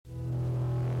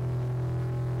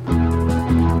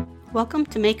Welcome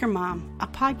to Maker Mom, a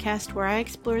podcast where I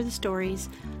explore the stories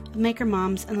of maker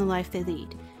moms and the life they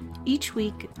lead. Each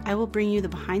week, I will bring you the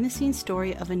behind-the-scenes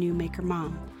story of a new maker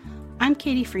mom. I'm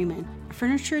Katie Freeman, a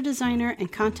furniture designer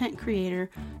and content creator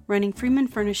running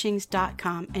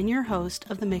freemanfurnishings.com and your host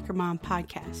of the Maker Mom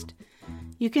podcast.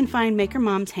 You can find Maker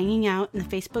Moms hanging out in the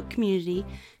Facebook community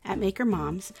at Maker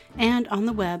Moms and on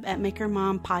the web at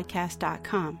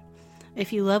makermompodcast.com.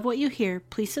 If you love what you hear,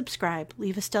 please subscribe,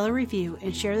 leave a stellar review,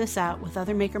 and share this out with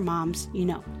other maker moms you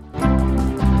know.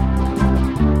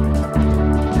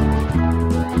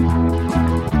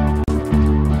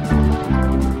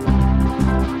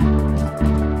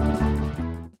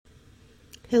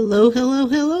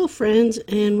 Hello, friends,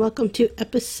 and welcome to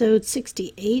episode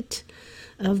 68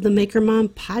 of the Maker Mom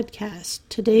podcast.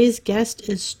 Today's guest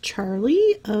is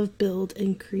Charlie of Build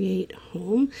and Create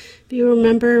Home. If you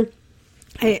remember,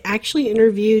 I actually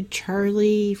interviewed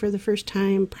Charlie for the first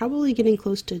time, probably getting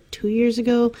close to 2 years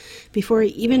ago, before I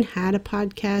even had a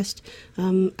podcast.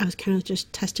 I was kind of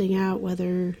just testing out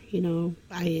whether,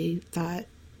 I thought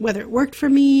whether it worked for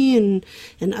me and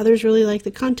others really liked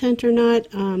the content or not.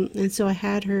 And so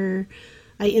I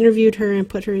interviewed her and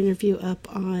put her interview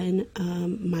up on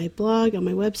my blog, on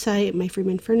my website, my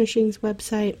Freeman Furnishings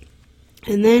website.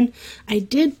 And then I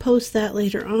did post that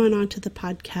later on onto the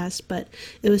podcast, but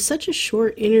it was such a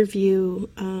short interview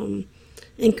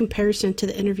in comparison to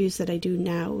the interviews that I do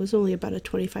now. It was only about a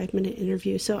 25-minute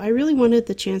interview. So I really wanted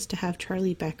the chance to have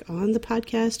Charlie back on the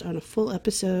podcast on a full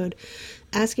episode,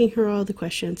 asking her all the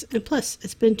questions. And plus,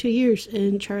 it's been 2 years,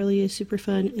 and Charlie is super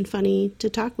fun and funny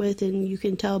to talk with, and you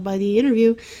can tell by the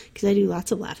interview because I do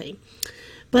lots of laughing.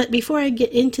 But before I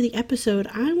get into the episode,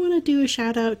 I want to do a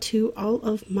shout out to all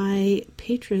of my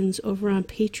patrons over on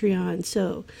Patreon.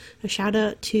 So a shout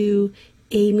out to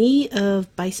Amy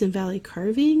of Bison Valley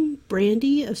Carving,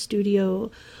 Brandy of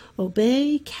Studio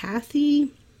Obey,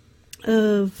 Kathy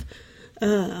of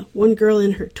One Girl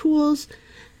and Her Tools,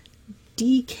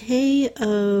 DK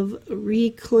of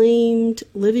Reclaimed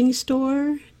Living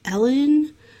Store,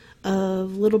 Ellen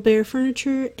of Little Bear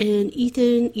Furniture, and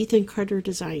Ethan Carter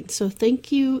Design. So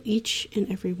thank you each and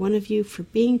every one of you for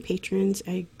being patrons.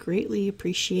 I greatly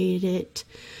appreciate it.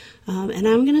 And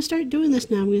I'm going to start doing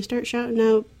this now. I'm going to start shouting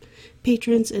out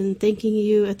patrons and thanking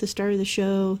you at the start of the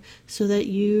show so that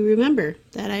you remember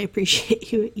that I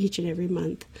appreciate you each and every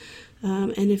month.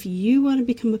 And if you want to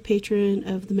become a patron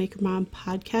of the Maker Mom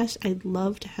podcast, I'd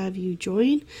love to have you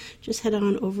join. Just head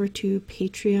on over to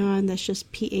Patreon. That's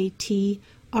just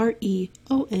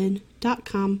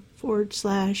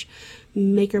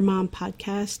patreon.com/Maker Mom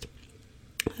podcast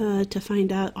to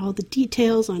find out all the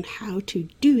details on how to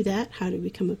do that, how to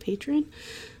become a patron.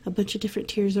 A bunch of different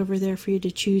tiers over there for you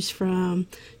to choose from.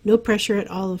 No pressure at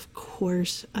all, of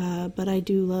course, but I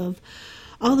do love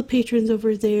all the patrons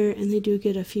over there, and they do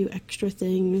get a few extra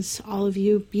things. All of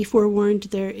you, be forewarned,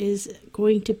 there is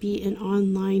going to be an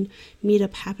online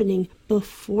meetup happening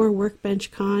before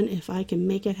Workbench Con, if I can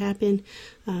make it happen.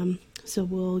 So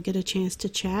we'll get a chance to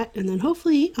chat, and then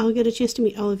hopefully I'll get a chance to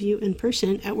meet all of you in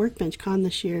person at Workbench Con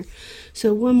this year.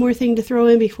 So one more thing to throw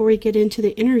in before we get into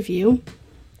the interview.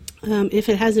 If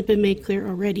it hasn't been made clear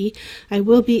already, I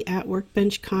will be at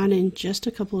Workbench Con in just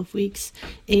a couple of weeks,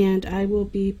 and I will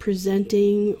be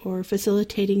presenting or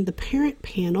facilitating the parent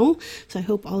panel. So I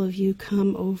hope all of you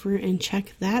come over and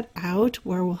check that out,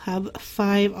 where we'll have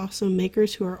 5 awesome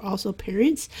makers who are also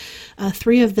parents.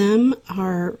 3 of them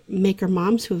are maker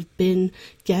moms who have been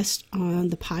guests on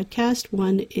the podcast.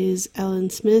 One is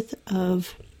Ellen Smith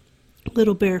of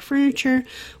Little Bear Furniture.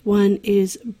 One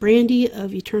is Brandy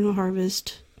of Eternal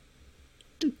Harvest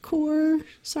Decor.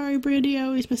 Sorry, Brandy, I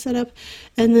always mess that up.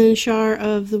 And then Shar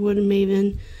of the Wooden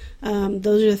Maven.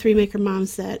 Those are the 3 maker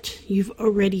moms that you've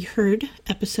already heard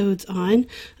episodes on,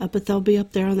 but they'll be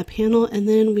up there on the panel. And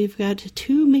then we've got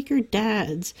 2 maker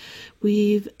dads.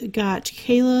 We've got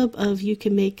Caleb of You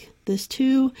Can Make This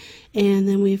Too, and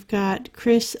then we've got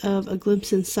Chris of A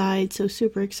Glimpse Inside. So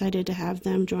super excited to have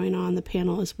them join on the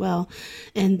panel as well.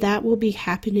 And that will be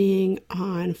happening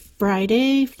on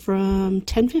Friday from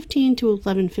 10:15 to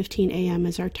 11:15 a.m.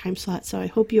 is our time slot. So I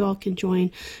hope you all can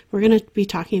join. We're going to be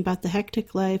talking about the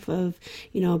hectic life of,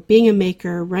 being a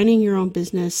maker, running your own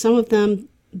business. Some of them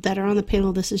that are on the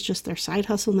panel, this is just their side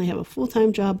hustle and they have a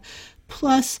full-time job.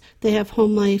 Plus, they have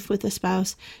home life with a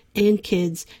spouse and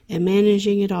kids and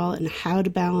managing it all and how to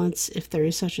balance, if there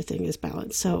is such a thing as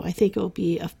balance. So I think it will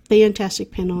be a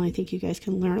fantastic panel. I think you guys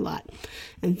can learn a lot.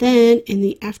 And then in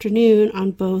the afternoon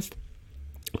on both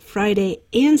Friday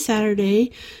and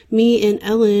Saturday, me and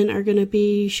Ellen are going to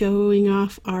be showing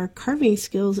off our carving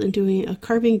skills and doing a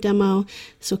carving demo.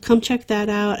 So come check that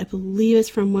out. I believe it's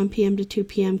from 1 p.m. to 2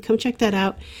 p.m. Come check that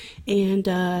out. And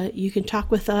you can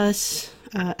talk with us,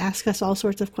 ask us all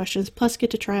sorts of questions, plus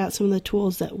get to try out some of the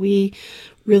tools that we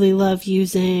really love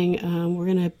using. We're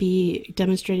going to be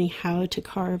demonstrating how to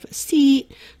carve a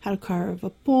seat, how to carve a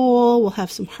bowl. We'll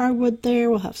have some hardwood there.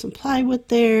 We'll have some plywood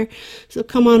there. So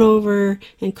come on over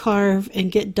and carve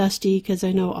and get dusty, because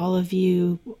I know all of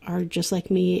you are just like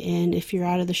me, and if you're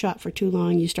out of the shop for too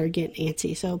long, you start getting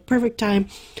antsy. So perfect time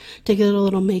to get a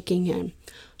little making in.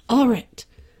 All right.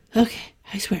 Okay.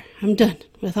 I swear, I'm done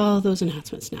with all of those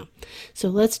announcements now. So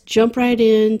let's jump right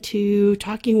into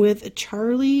talking with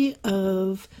Charlie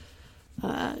of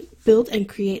Build and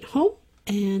Create Home,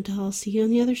 and I'll see you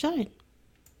on the other side.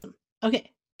 Okay,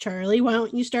 Charlie, why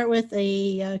don't you start with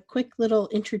a quick little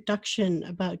introduction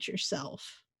about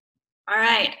yourself? All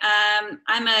right.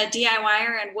 I'm a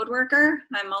DIYer and woodworker.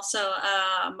 I'm also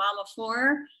a mom of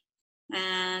four,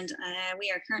 and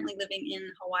we are currently living in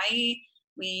Hawaii.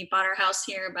 We bought our house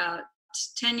here about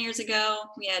 10 years ago.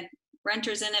 We had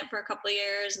renters in it for a couple of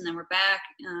years, and then we're back.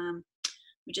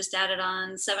 We just added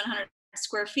on 700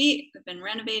 square feet. We've been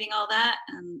renovating all that,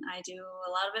 and I do a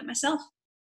lot of it myself.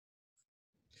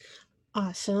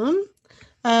 Awesome.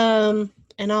 And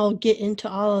I'll get into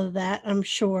all of that, I'm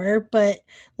sure, but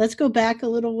let's go back a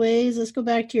little ways. Let's go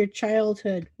back to your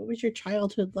childhood. What was your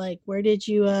childhood like? Where did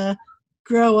you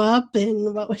grow up,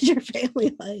 and what was your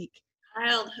family like?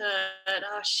 Childhood,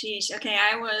 oh sheesh. Okay,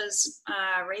 I was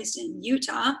raised in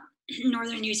Utah,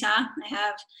 northern Utah. I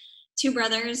have two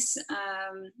brothers,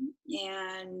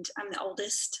 and I'm the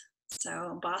oldest,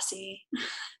 so bossy,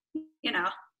 you know,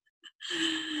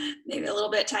 maybe a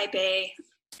little bit type A.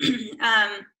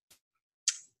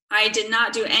 I did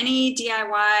not do any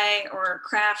DIY or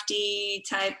crafty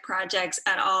type projects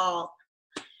at all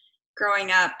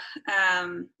growing up.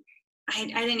 I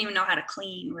didn't even know how to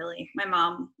clean, really. My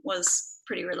mom was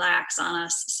pretty relaxed on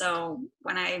us. So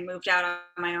when I moved out on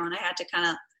my own, I had to kind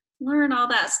of learn all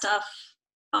that stuff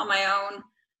on my own.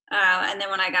 And then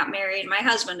when I got married, my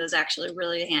husband is actually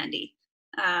really handy,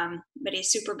 but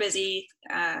he's super busy.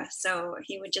 So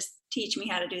he would just teach me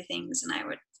how to do things, and I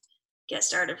would get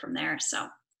started from there. So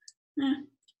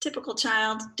typical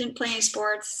child, didn't play any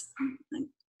sports,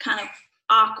 kind of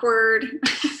awkward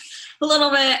a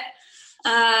little bit.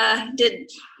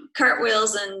 Did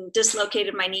cartwheels and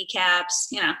dislocated my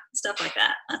kneecaps, stuff like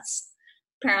that. That's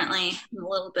apparently a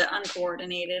little bit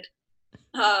uncoordinated.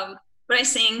 But I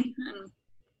sing, and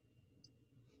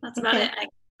that's about it. I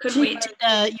couldn't wait.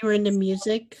 You were into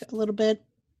music a little bit?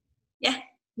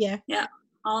 Yeah.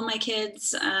 All of my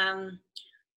kids,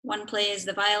 one plays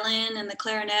the violin and the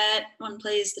clarinet, one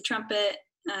plays the trumpet.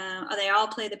 They all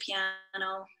play the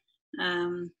piano.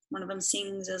 One of them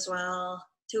sings as well.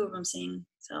 Two of them sing,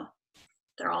 so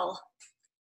they're all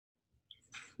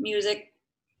music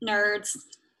nerds.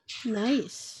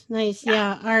 Nice.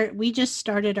 Yeah, we just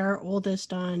started our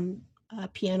oldest on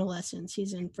piano lessons.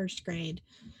 He's in first grade,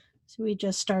 so we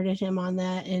just started him on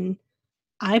that. And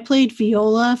I played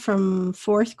viola from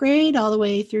fourth grade all the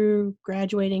way through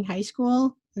graduating high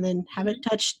school, and then haven't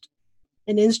touched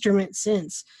an instrument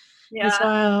since. Yeah. And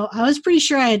so I was pretty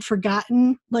sure I had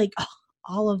forgotten like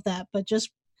all of that, but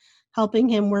just helping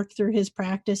him work through his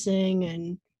practicing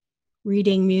and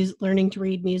reading music, learning to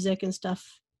read music and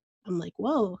stuff. I'm like,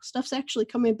 whoa, stuff's actually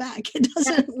coming back. It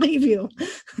doesn't leave you.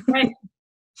 Right.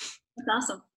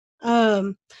 That's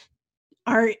awesome.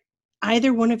 Are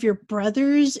either one of your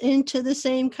brothers into the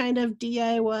same kind of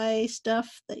DIY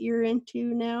stuff that you're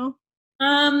into now?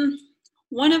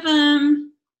 One of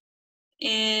them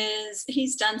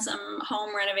he's done some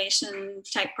home renovation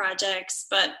type projects,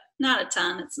 but not a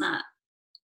ton. It's not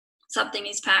something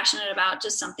he's passionate about,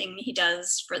 just something he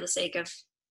does for the sake of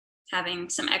having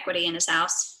some equity in his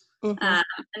house. Mm-hmm.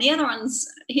 And the other one's,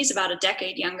 he's about a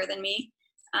decade younger than me.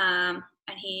 And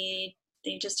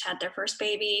they just had their first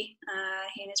baby,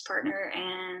 he and his partner,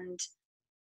 and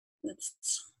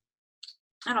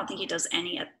I don't think he does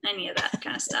any of that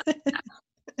kind of stuff.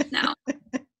 No.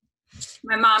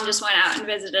 My mom just went out and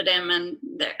visited him, and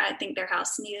I think their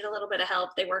house needed a little bit of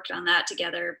help. They worked on that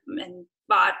together and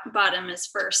bought him his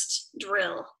first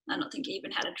drill. I don't think he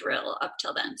even had a drill up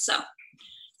till then. So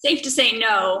safe to say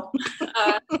no.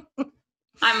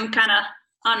 I'm kind of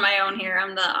on my own here.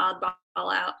 I'm the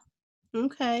oddball out.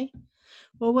 Okay.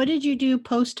 Well, what did you do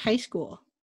post high school?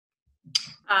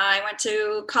 I went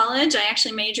to college. I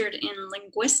actually majored in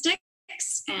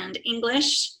linguistics and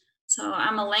English. So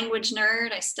I'm a language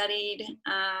nerd. I studied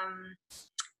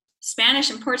Spanish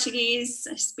and Portuguese,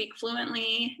 I speak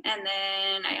fluently. And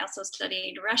then I also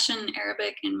studied Russian,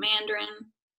 Arabic, and Mandarin.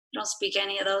 I don't speak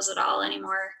any of those at all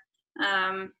anymore.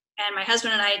 And my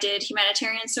husband and I did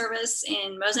humanitarian service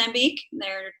in Mozambique.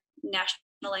 Their national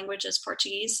language is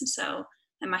Portuguese. So,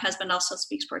 and my husband also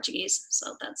speaks Portuguese.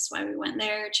 So that's why we went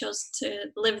there, chose to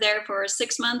live there for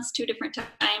 6 months, 2 different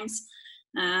times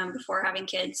before having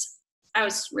kids. I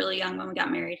was really young when we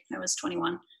got married. I was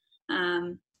 21.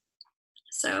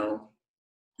 So,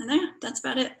 and yeah, that's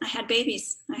about it. I had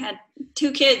babies. I had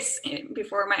 2 kids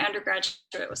before my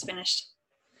undergraduate was finished.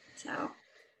 So.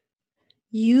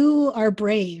 You are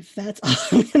brave. That's all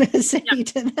I'm going to say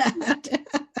to that.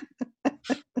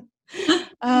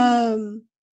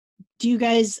 Do you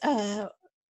guys,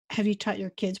 have you taught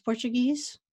your kids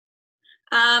Portuguese?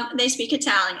 They speak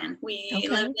Italian. We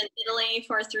lived in Italy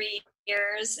for 3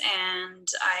 years, and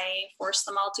I forced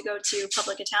them all to go to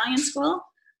public Italian school.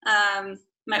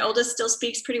 My oldest still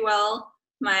speaks pretty well.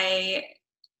 My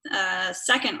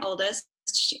second oldest,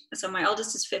 so my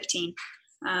oldest is 15.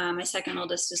 My second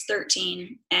oldest is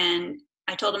 13, and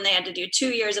I told them they had to do 2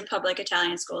 years of public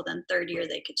Italian school, then third year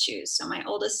they could choose. So my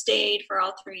oldest stayed for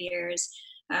all 3 years.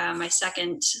 My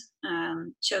second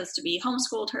chose to be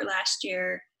homeschooled her last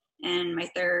year, and my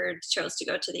third chose to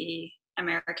go to the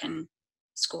American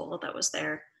school that was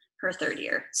there her third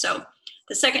year. So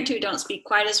the second 2 don't speak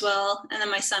quite as well. And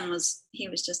then my son he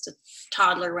was just a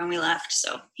toddler when we left,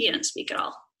 so he didn't speak at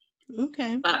all.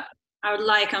 Okay. But I would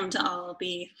like them to all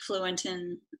be fluent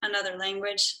in another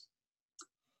language.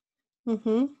 Yeah.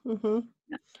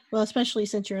 Well, especially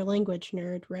since you're a language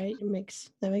nerd, right?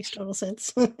 That makes total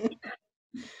sense.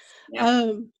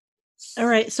 Yeah. All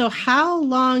right. So how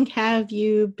long have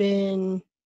you been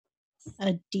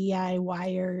a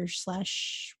DIYer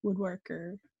 /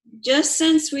 woodworker? Just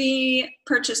since we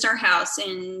purchased our house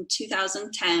in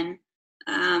 2010,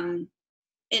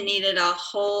 it needed a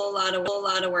whole lot of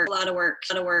work.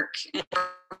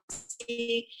 And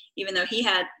even though he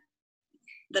had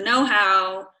the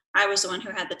know-how, I was the one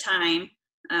who had the time,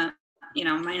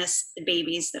 minus the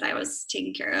babies that I was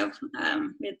taking care of.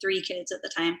 We had 3 kids at the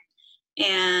time.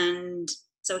 And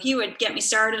so he would get me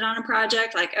started on a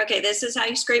project like, okay, this is how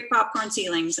you scrape popcorn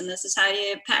ceilings, and this is how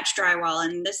you patch drywall,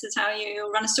 and this is how you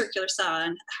run a circular saw,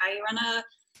 and how you run a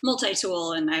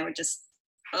multi-tool. And I would just,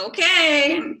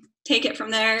 okay, and take it from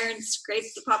there and scrape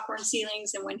the popcorn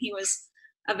ceilings. And when he was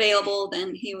available,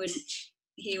 then he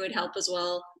would help as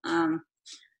well.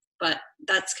 But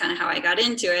that's kind of how I got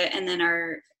into it. And then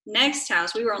our next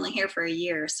house, we were only here for a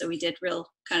year, so we did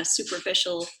real kind of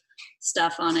superficial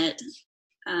stuff on it.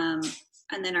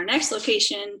 And then our next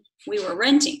location, we were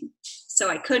renting, so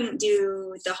I couldn't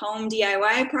do the home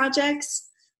DIY projects,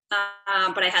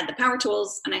 but I had the power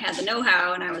tools and I had the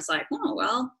know-how, and I was like, oh,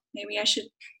 well, maybe I should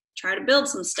try to build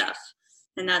some stuff.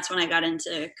 And that's when I got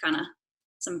into kind of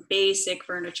some basic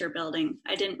furniture building.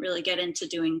 I didn't really get into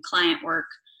doing client work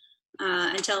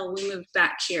until we moved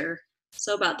back here.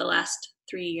 So about the last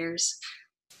 3 years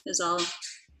is all.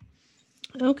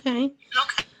 Okay.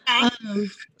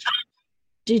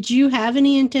 Did you have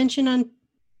any intention on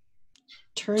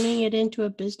turning it into a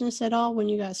business at all when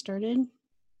you got started?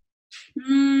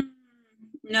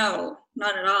 No,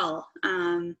 not at all.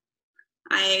 How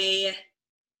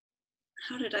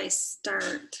did I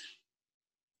start?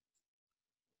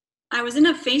 I was in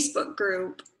a Facebook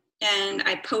group, and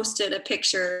I posted a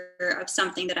picture of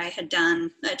something that I had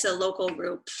done. It's a local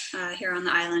group here on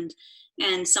the island.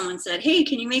 And someone said, hey,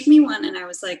 can you make me one? And I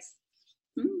was like,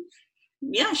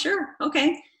 yeah, sure.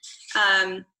 Okay.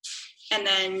 And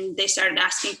then they started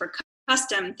asking for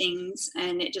custom things,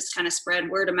 and it just kind of spread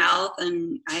word of mouth,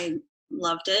 and I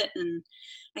loved it. And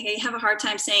I have a hard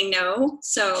time saying no.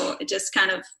 So it just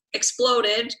kind of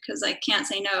exploded because I can't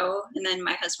say no. And then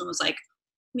my husband was like,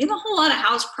 we have a whole lot of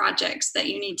house projects that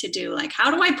you need to do. Like, how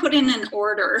do I put in an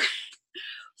order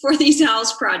for these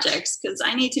house projects? Because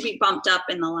I need to be bumped up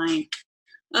in the line.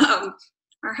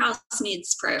 Our house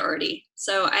needs priority.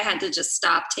 So I had to just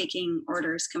stop taking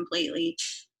orders completely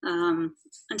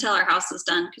until our house is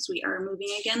done, because we are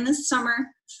moving again this summer,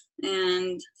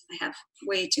 and I have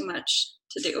way too much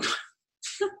to do.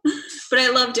 But I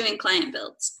love doing client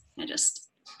builds. I just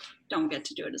don't get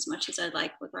to do it as much as I'd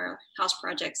like with our house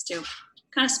projects too.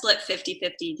 Kind of split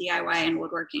 50-50 DIY and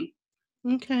woodworking.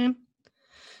 Okay.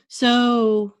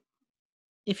 So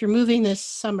if you're moving this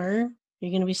summer,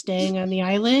 you're going to be staying on the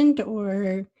island,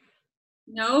 or?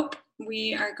 Nope.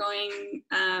 We are going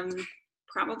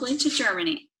probably to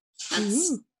Germany.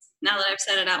 That's Now that I've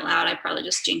said it out loud, I probably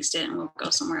just jinxed it and we'll go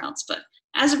somewhere else. But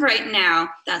as of right now,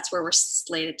 that's where we're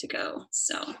slated to go.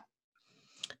 So.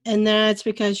 And that's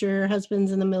because your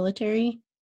husband's in the military?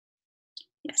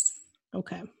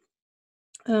 Okay.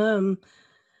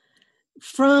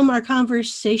 From our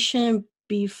conversation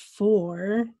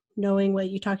before, knowing what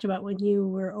you talked about when you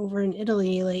were over in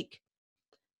Italy, like,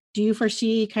 do you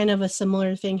foresee kind of a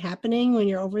similar thing happening when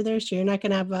you're over there? So you're not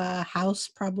going to have a house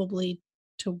probably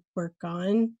to work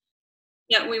on?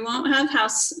 Yeah, we won't have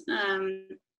house.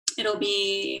 It'll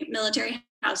be military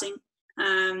housing.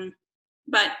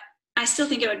 But I still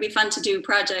think it would be fun to do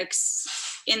projects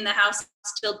in the house,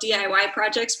 still DIY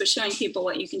projects, but showing people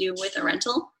what you can do with a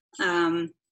rental.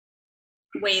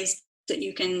 Ways that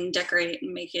you can decorate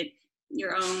and make it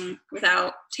your own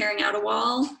without tearing out a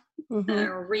wall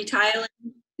or retiling,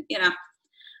 you know.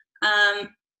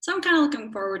 So I'm kind of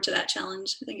looking forward to that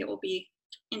challenge. I think it will be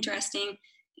interesting.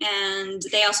 And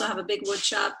they also have a big wood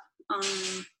shop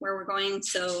where we're going,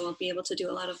 so I'll be able to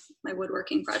do a lot of my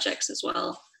woodworking projects as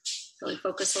well. Really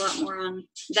focus a lot more on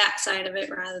that side of it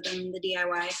rather than the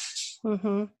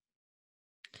DIY.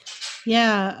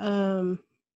 Yeah.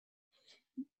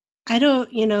 I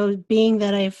don't, being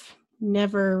that I've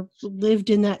never lived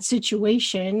in that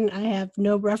situation, I have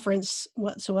no reference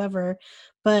whatsoever,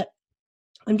 but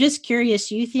I'm just curious,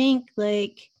 do you think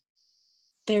like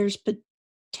there's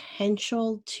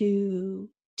potential to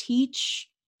teach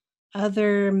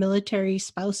other military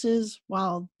spouses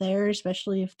while there,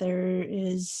 especially if there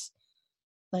is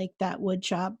like that wood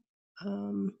shop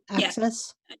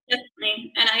access? Yeah,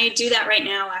 definitely. And I do that right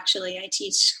now, actually. I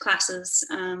teach classes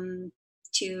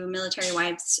to military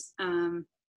wives.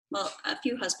 Well, a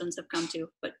few husbands have come to,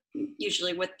 but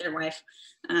usually with their wife.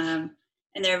 And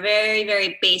they're very,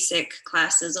 very basic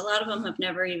classes. A lot of them have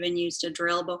never even used a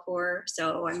drill before.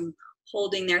 So I'm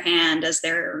holding their hand as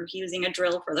they're using a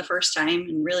drill for the first time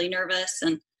and really nervous.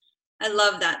 And I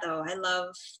love that, though. I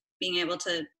love being able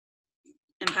to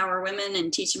empower women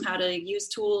and teach them how to use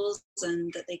tools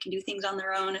and that they can do things on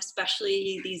their own,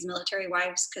 especially these military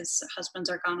wives, because husbands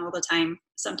are gone all the time,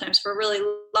 sometimes for really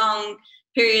long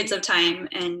periods of time,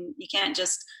 and you can't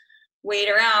just wait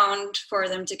around for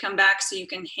them to come back so you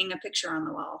can hang a picture on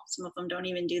the wall. Some of them don't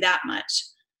even do that much.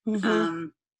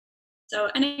 So,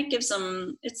 and it gives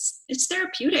them, it's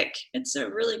therapeutic. It's a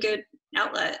really good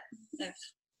outlet. I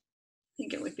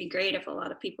think it would be great if a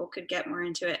lot of people could get more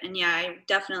into it. And yeah, I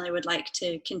definitely would like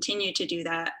to continue to do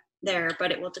that there, but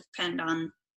it will depend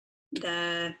on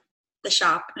the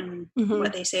shop and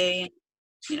what they say. And,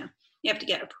 you have to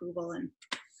get approval and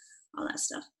all that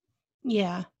stuff.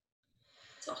 Yeah.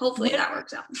 So hopefully that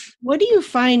works out. What do you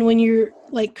find when you're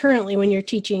like currently when you're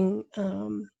teaching,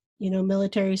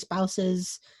 military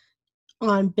spouses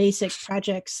on basic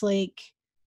projects? Like,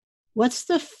 what's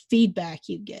the feedback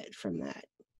you get from that?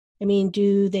 I mean,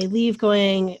 do they leave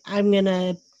going,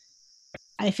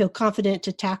 I feel confident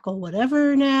to tackle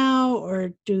whatever now?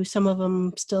 Or do some of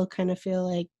them still kind of feel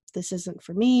like this isn't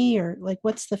for me? Or like,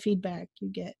 what's the feedback you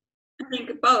get? I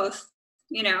think both,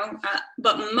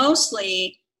 but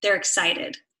mostly they're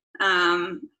excited.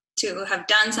 To have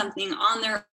done something on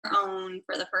their own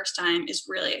for the first time is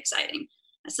really exciting.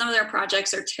 Some of their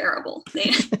projects are terrible.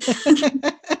 They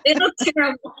look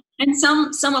terrible. And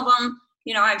some of them,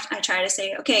 I try to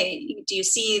say, okay, do you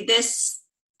see this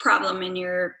problem in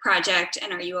your project?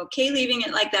 And are you okay leaving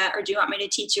it like that? Or do you want me to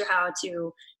teach you how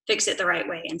to fix it the right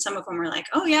way? And some of them are like,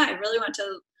 oh yeah, I really want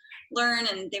to learn,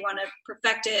 and they want to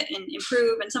perfect it and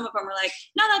improve. And some of them are like,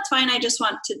 no, that's fine. I just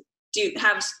want to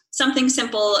have something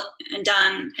simple and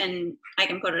done, and I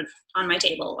can put it on my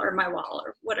table or my wall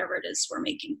or whatever it is we're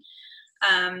making.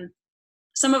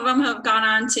 Some of them have gone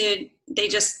on to, they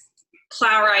just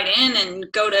plow right in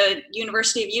and go to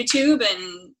University of YouTube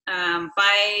and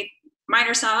buy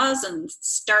miter saws and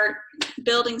start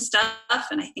building stuff.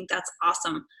 And I think that's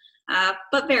awesome.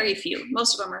 But very few.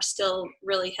 Most of them are still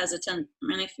really hesitant. I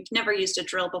mean, if you've never used a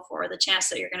drill before, the chance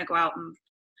that you're going to go out and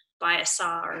buy a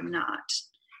saw or not,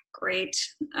 great.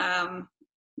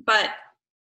 But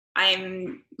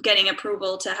I'm getting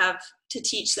approval to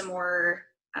teach the more,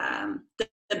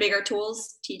 the bigger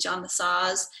tools, teach on the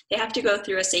saws. They have to go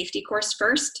through a safety course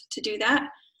first to do that.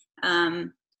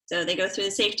 So they go through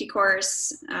the safety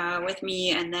course with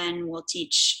me, and then we'll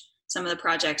teach some of the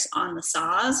projects on the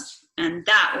saws. And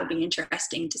that will be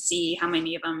interesting to see how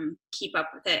many of them keep up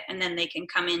with it. And then they can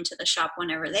come into the shop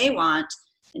whenever they want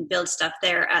and build stuff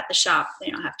there at the shop.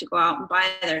 They don't have to go out and buy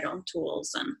their own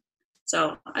tools. And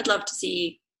so I'd love to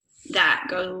see that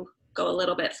go a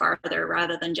little bit farther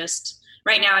rather than just,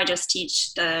 right now I just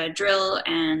teach the drill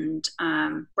and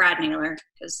brad nailer,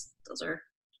 because those are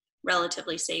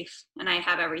relatively safe. And I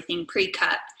have everything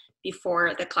pre-cut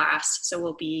before the class. So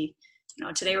we'll be,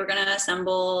 today we're going to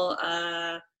assemble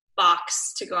a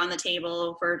box to go on the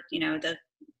table for, the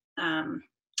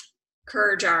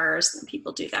cur jars.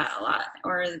 People do that a lot.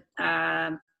 Or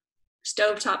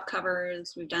stovetop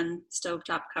covers. We've done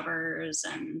stovetop covers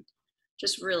and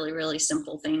just really, really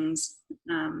simple things.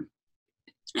 And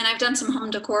I've done some home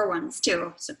decor ones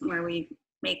too, so where we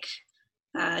make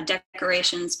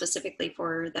decorations specifically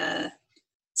for the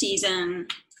season,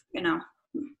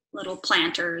 little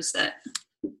planters that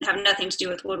have nothing to do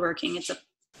with woodworking. It's a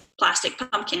plastic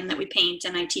pumpkin that we paint,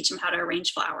 and I teach them how to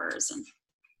arrange flowers and,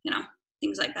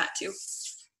 things like that too.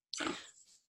 So.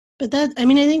 But I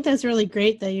think that's really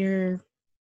great that you're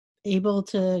able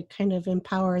to kind of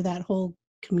empower that whole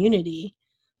community,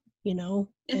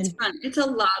 It's fun. It's a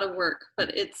lot of work,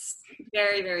 but it's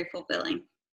very, very fulfilling.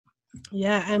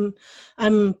 Yeah,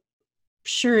 I'm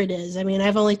sure it is.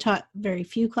 I've only taught very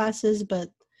few classes, but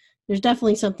there's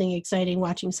definitely something exciting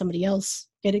watching somebody else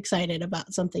get excited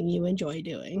about something you enjoy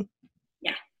doing.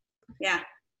 Yeah.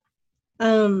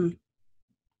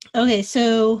 Okay,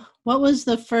 so what was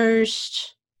the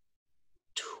first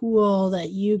tool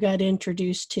that you got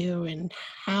introduced to, and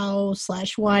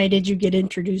how/why did you get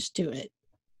introduced to it?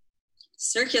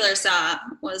 Circular saw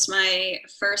was my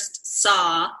first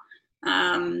saw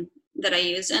that I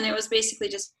used, and it was basically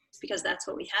just because that's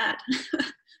what we had.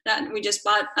 That we just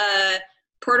bought a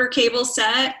Porter cable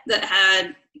set that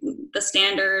had the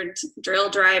standard drill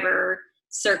driver,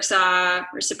 circ saw,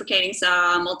 reciprocating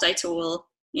saw, multi-tool,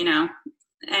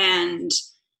 and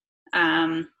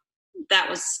that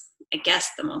was, I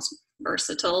guess, the most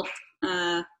versatile.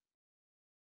 Not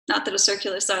that a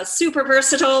circular saw is super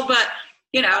versatile, but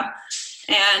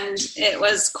and it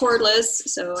was cordless,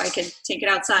 so I could take it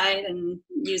outside and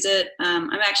use it.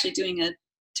 I'm actually doing a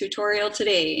tutorial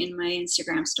today in my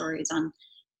Instagram stories on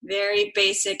very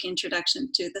basic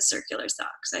introduction to the circular saw,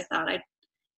 because I thought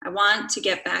I want to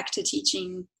get back to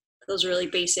teaching those really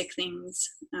basic things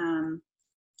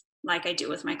like I do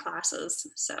with my classes.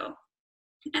 So,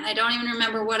 and I don't even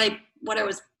remember what I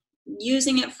was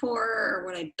using it for or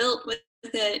what I built with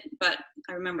it, but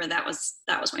I remember that was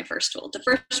my first tool. The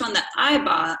first one that I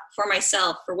bought for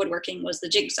myself for woodworking was the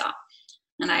jigsaw,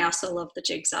 and I also love the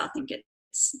jigsaw. I think it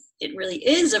really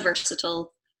is a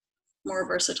more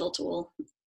versatile tool,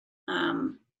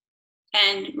 and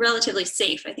relatively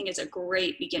safe. I think it's a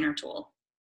great beginner tool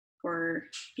for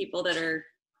people that are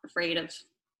afraid of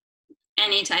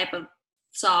any type of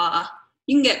saw.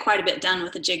 You can get quite a bit done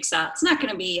with a jigsaw. It's not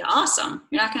going to be awesome.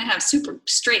 You're not going to have super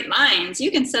straight lines.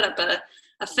 You can set up a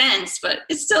fence, but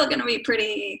it's still going to be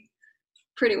pretty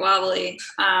wobbly.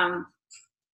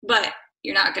 But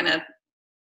you're not going to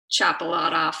chop a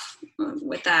lot off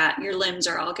with that. Your limbs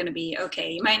are all going to be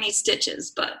okay. You might need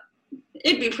stitches, but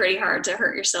it'd be pretty hard to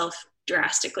hurt yourself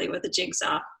drastically with a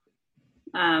jigsaw.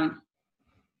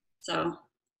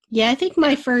 Yeah, I think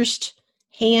my first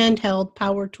handheld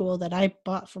power tool that I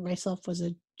bought for myself was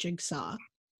a jigsaw.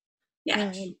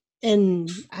 Yeah.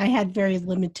 And I had very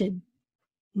limited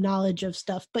knowledge of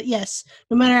stuff. But yes,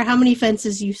 no matter how many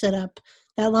fences you set up,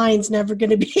 that line's never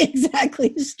going to be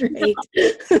exactly straight.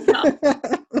 No.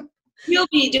 You'll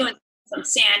be doing some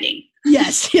sanding.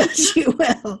 Yes, you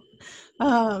will.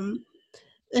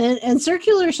 And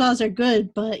circular saws are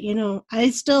good, but I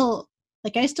still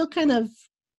kind of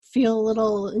feel a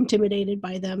little intimidated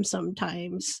by them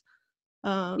sometimes.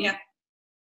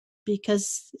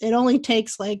 Because it only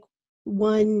takes like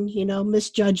one,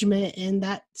 misjudgment, and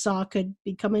that saw could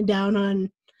be coming down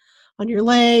on your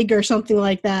leg or something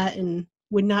like that, and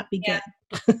would not be good.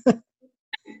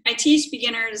 I teach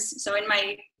beginners, so in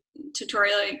my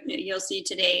tutorial you'll see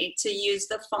today, to use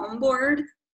the foam board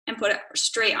and put it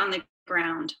straight on the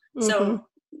ground. Mm-hmm. So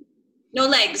no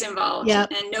legs involved.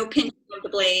 Yep. And no pinching of the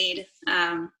blade.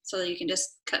 So you can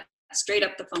just cut straight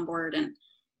up the foam board, and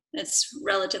it's a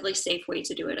relatively safe way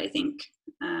to do it, I think.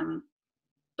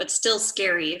 But still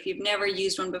scary if you've never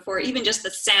used one before. Even just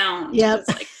the sound. Yep.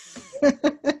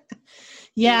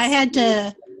 Yeah, I had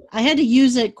to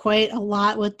use it quite a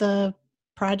lot with the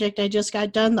project I just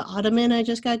got done, the ottoman I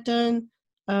just got done,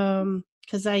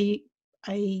 because I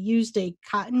used a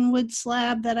cottonwood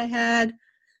slab that I had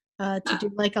to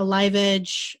do like a live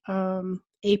edge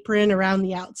apron around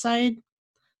the outside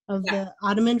of the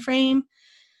ottoman frame,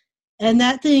 and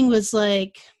that thing was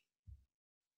like,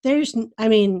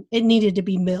 it needed to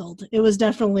be milled. It was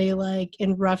definitely like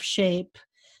in rough shape,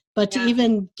 but to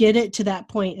even get it to that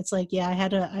point, it's like,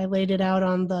 I laid it out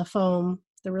on the foam,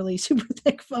 the really super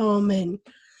thick foam,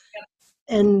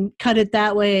 and cut it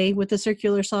that way with the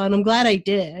circular saw. And I'm glad I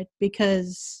did,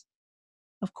 because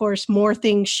of course more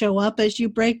things show up as you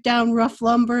break down rough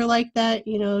lumber like that,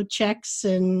 checks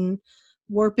and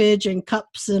warpage and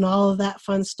cups and all of that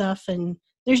fun stuff. And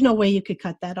there's no way you could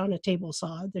cut that on a table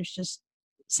saw. There's just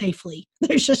safely.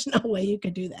 There's just no way you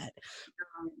could do that.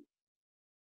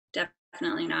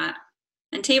 Definitely not.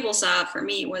 And table saw for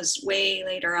me was way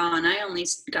later on. I only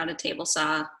got a table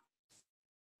saw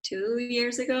 2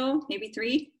 years ago, maybe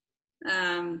 3.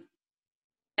 And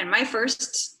my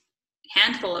first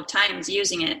handful of times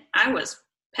using it, I was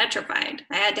petrified.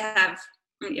 I had to have,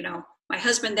 my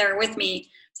husband there with me.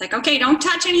 It's like, okay, don't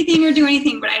touch anything or do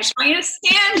anything, but I just want you to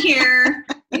stand here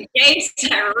in case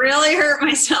I really hurt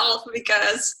myself,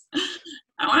 because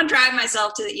I want to drive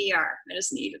myself to the ER. I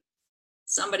just need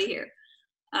somebody here.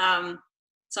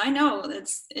 So I know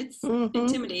it's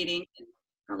intimidating and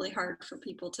probably hard for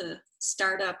people to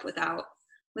start up without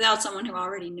someone who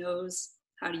already knows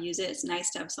how to use it. It's nice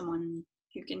to have someone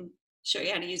who can show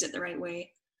you how to use it the right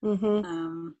way.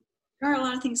 There are a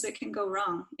lot of things that can go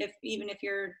wrong. Even if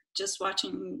you're just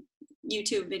watching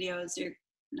YouTube videos, you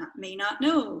may not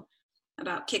know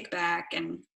about kickback,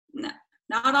 and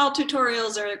not all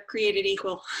tutorials are created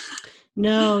equal.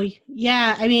 No,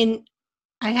 yeah. I mean,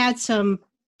 I had some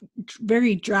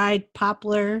very dried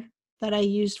poplar that I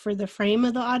used for the frame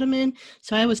of the ottoman.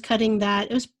 So I was cutting that.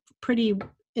 It was pretty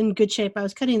in good shape. I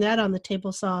was cutting that on the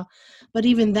table saw. But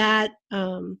even that,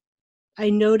 I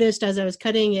noticed as I was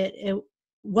cutting it, it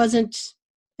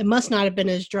must not have been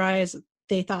as dry as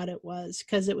they thought it was,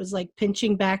 because it was like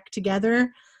pinching back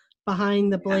together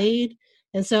behind the blade.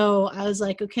 And so I was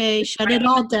like, okay, shut it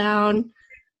all down.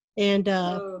 And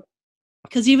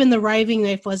because even the riving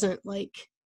knife wasn't like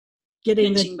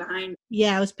getting behind.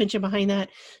 Yeah, I was pinching behind that.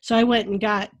 So I went and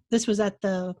this was at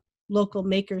the local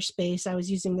maker space. I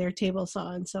was using their table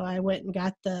saw. And so I went and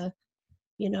got the,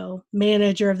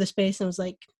 manager of the space and was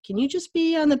like, can you just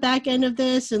be on the back end of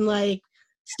this and like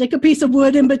stick a piece of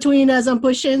wood in between as I'm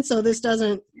pushing so this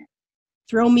doesn't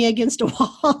throw me against a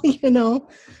wall,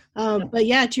 But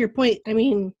yeah, to your point, I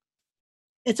mean,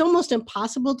 it's almost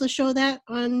impossible to show that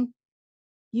on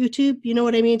YouTube. You know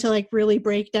what I mean? To like really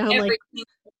break down everything,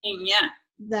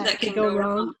 that could go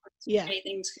wrong. Yeah. Many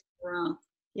things could go wrong.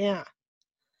 Yeah.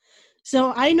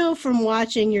 So I know from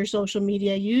watching your social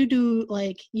media, you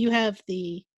have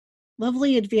the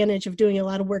lovely advantage of doing a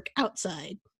lot of work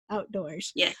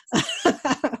outdoors. Yes.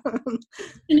 An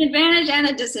advantage and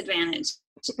a disadvantage,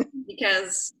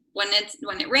 because when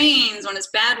it rains, when it's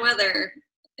bad weather,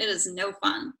 it is no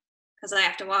fun, because I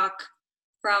have to walk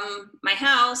from my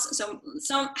house. So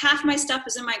half my stuff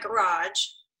is in my garage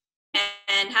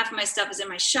and half of my stuff is in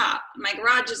my shop. My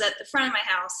garage is at the front of my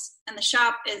house and the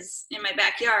shop is in my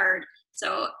backyard.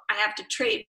 So I have to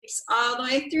traipse all the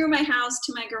way through my house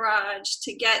to my garage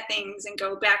to get things and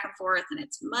go back and forth, and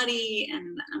it's muddy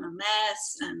and I'm a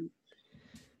mess. And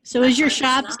so is your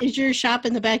shop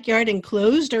in the backyard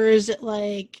enclosed, or is it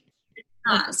like?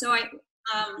 So I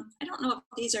don't know if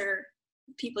these are,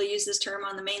 people use this term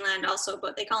on the mainland also,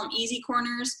 but they call them easy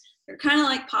corners. They're kind of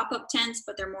like pop-up tents,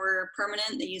 but they're more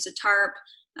permanent. They use a tarp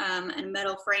and a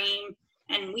metal frame,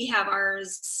 and we have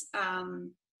ours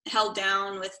held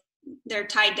down with, they're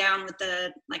tied down with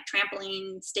the like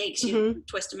trampoline stakes. You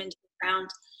twist them into the ground,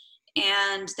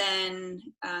 and then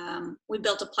we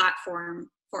built a platform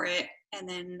for it, and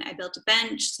then I built a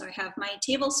bench. So I have my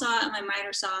table saw and my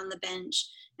miter saw on the bench,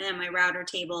 and then my router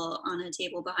table on a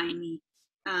table behind me.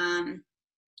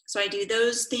 So I do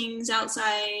those things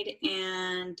outside,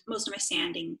 and most of my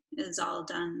sanding is all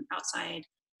done outside.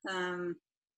 And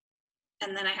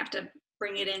then I have to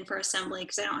bring it in for assembly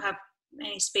because I don't have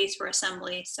any space for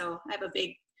assembly. So I have a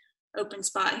big open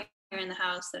spot here in the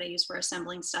house that I use for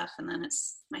assembling stuff. And then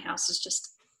my house is just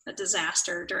a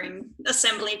disaster during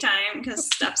assembly time because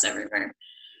stuff's everywhere.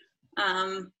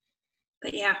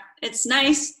 But yeah, it's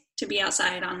nice to be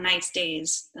outside on nice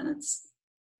days. Then it's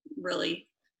really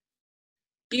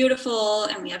beautiful,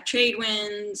 and we have trade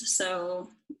winds, so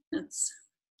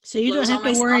you don't have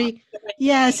to worry.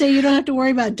 Yeah, so you don't have to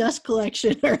worry about dust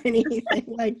collection or anything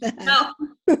like that.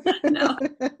 No.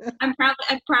 I've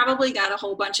probably got a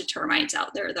whole bunch of termites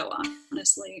out there, though.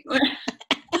 Honestly, they're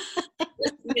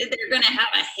gonna have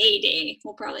a heyday.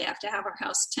 We'll probably have to have our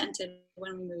house tented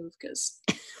when we move because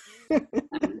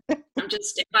I'm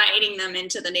just inviting them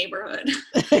into the neighborhood.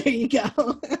 There you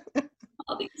go.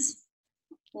 All these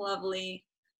lovely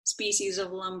species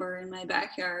of lumber in my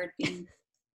backyard being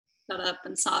cut up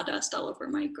and sawdust all over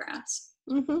my grass.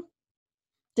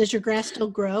 Does your grass still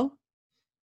grow?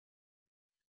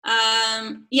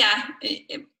 Yeah,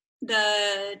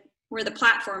 where the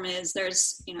platform is,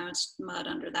 there's, it's mud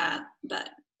under that,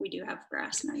 but we do have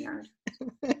grass in our yard.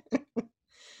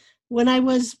 When I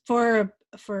was for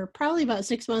probably about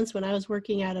 6 months, when I was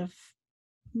working out of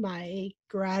my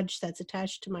garage that's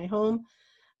attached to my home,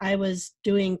 I was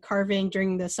doing carving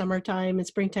during the summertime and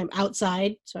springtime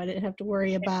outside, so I didn't have to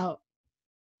worry about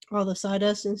all the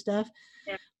sawdust and stuff.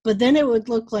 Yeah. But then it would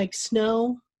look like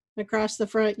snow across the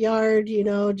front yard,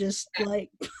 just like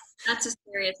that's a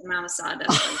serious amount of sawdust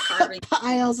like carving.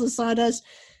 Piles of sawdust.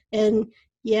 And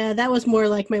yeah, that was more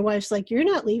like my wife's like, you're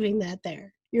not leaving that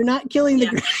there. You're not killing the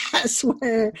grass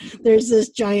where there's this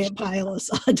giant pile of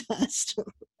sawdust.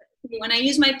 When I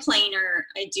use my planer,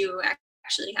 I do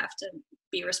actually have to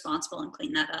be responsible and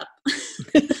clean that up.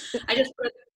 I just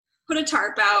put a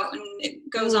tarp out and it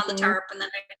goes on the tarp, and then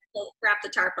I wrap the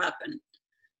tarp up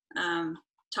and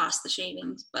toss the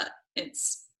shavings. But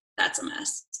that's a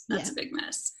mess. That's a big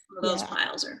mess. Those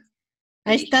piles are.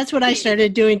 That's what I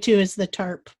started doing too, is the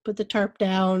tarp. Put the tarp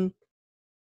down,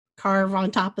 carve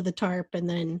on top of the tarp, and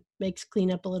then makes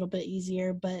cleanup a little bit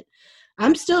easier. But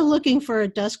I'm still looking for a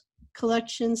dust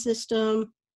collection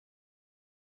system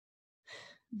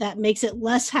that makes it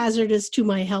less hazardous to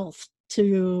my health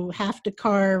to have to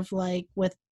carve like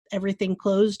with everything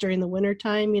closed during the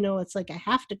wintertime. It's like I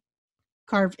have to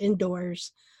carve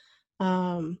indoors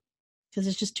because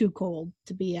it's just too cold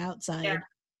to be outside. Yeah.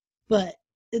 But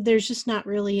there's just not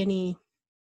really any,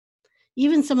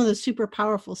 even some of the super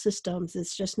powerful systems,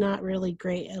 it's just not really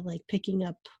great at like picking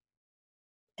up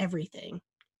everything.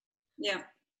 Yeah.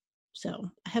 So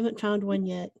I haven't found one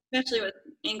yet. Especially with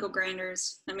angle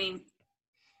grinders. I mean.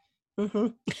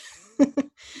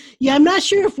 Yeah, I'm not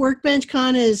sure if Workbench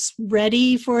Con is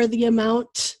ready for the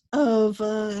amount of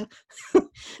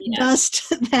dust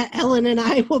that Ellen and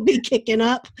I will be kicking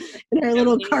up in our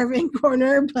little carving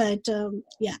corner, but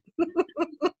yeah.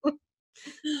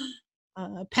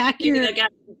 Pack your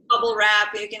bubble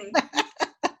wrap you can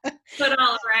put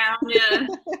all around. Yeah.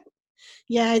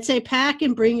 Yeah, I'd say pack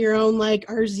and bring your own like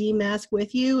RZ mask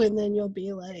with you, and then you'll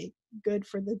be like good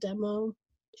for the demo.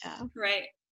 Yeah. Right.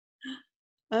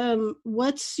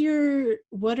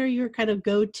 What are your kind of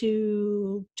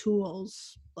go-to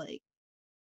tools, like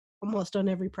almost on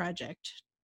every project?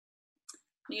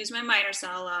 I use my miter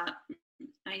saw a lot.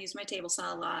 I use my table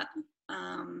saw a lot.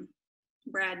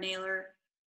 Brad nailer.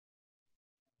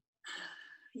 I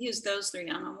use those three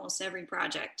on almost every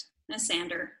project. And a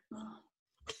sander. Oh.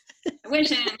 I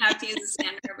wish I didn't have to use a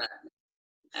sander, but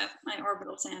my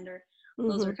orbital sander.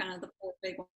 Those are kind of the four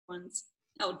big ones.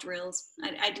 Oh, drills.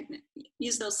 I didn't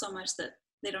use those so much that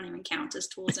they don't even count as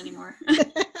tools anymore.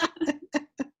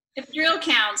 If drill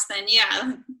counts, then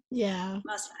yeah.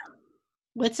 Must have.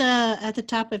 What's at the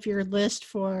top of your list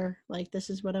for like this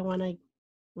is what I want to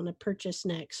purchase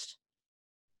next?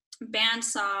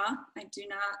 Bandsaw. I do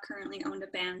not currently own a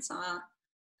bandsaw.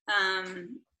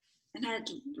 And I'd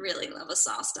really love a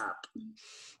saw stop.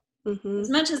 As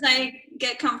much as I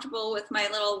get comfortable with my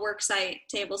little worksite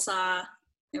table saw,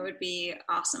 it would be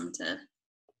awesome to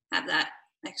have that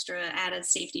extra added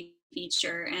safety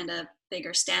feature and a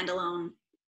bigger standalone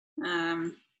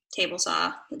table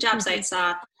saw. The job site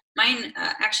saw, mine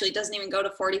actually doesn't even go to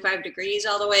 45 degrees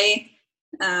all the way.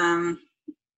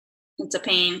 It's a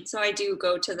pain. So I do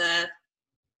go to the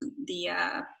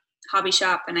hobby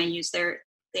shop, and I use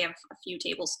they have a few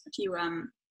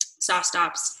saw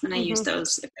stops, and I use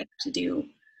those if I have to do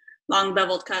long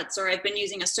beveled cuts, or I've been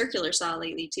using a circular saw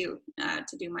lately too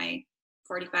to do my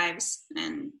 45s,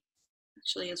 and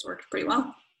actually has worked pretty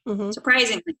well,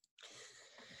 surprisingly.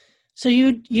 So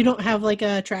you don't have like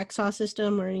a track saw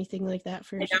system or anything like that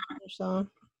for your saw?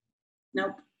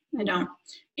 Nope, I don't. I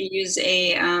use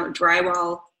a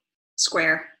drywall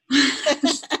square.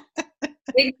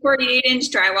 Big 48-inch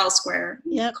drywall square.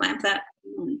 Yep. Clamp that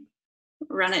and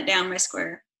run it down my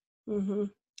square.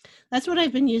 That's what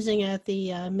I've been using at the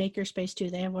Makerspace too.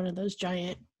 They have one of those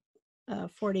giant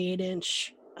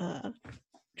 48-inch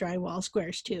drywall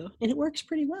squares too, and it works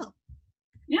pretty well.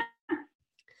 Yeah.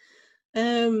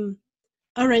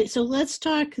 All right, so let's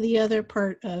talk the other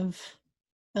part of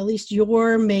at least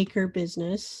your maker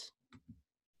business,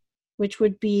 which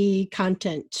would be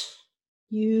content.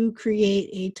 You create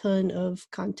a ton of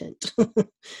content.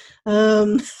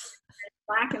 Slacking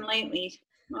lately.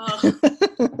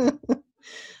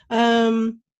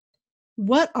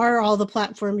 What are all the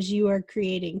platforms you are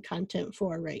creating content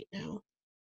for right now?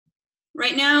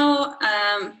 Right now,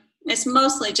 it's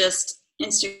mostly just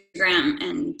Instagram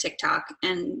and TikTok,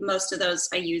 and most of those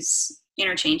I use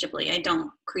interchangeably. I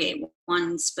don't create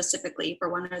one specifically for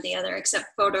one or the other,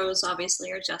 except photos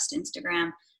obviously are just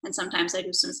Instagram, and sometimes I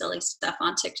do some silly stuff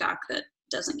on TikTok that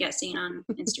doesn't get seen on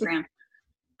Instagram.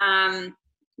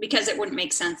 Because it wouldn't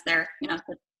make sense there,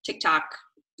 the TikTok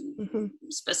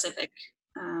specific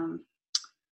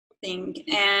thing.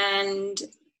 And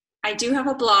I do have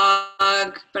a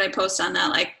blog, but I post on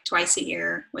that like twice a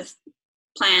year with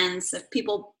plans. If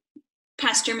people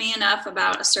pester me enough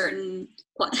about a certain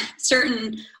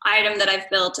item that I've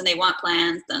built and they want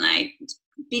plans, then I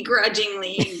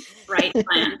begrudgingly write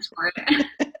plans for it.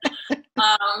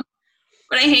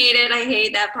 But I hate it. I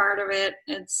hate that part of it.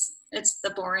 It's the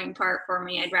boring part for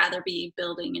me. I'd rather be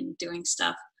building and doing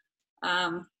stuff.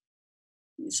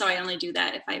 So I only do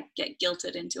that if I get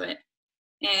guilted into it,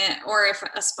 or if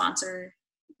a sponsor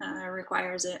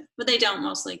requires it. But they don't,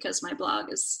 mostly because my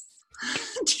blog is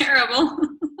terrible.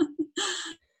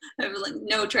 I have like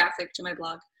no traffic to my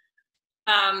blog.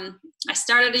 I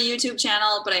started a YouTube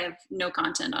channel, but I have no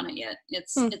content on it yet.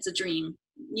 It's a dream.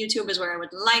 YouTube is where I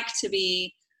would like to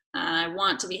be. I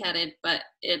want to be headed, but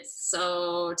it's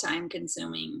so time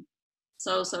consuming,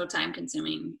 so time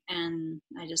consuming, and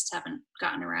I just haven't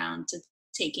gotten around to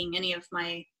taking any of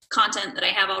my content that I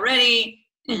have already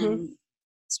and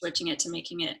switching it to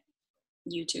making it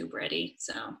YouTube ready.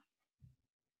 So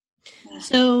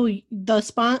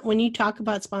when you talk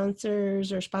about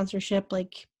sponsors or sponsorship,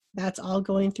 like that's all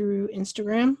going through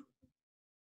Instagram?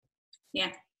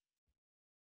 Yeah.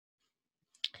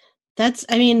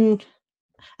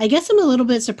 I guess I'm a little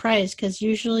bit surprised because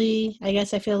usually I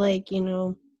guess I feel like,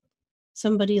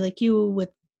 somebody like you with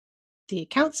the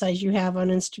account size you have on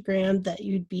Instagram that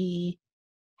you'd be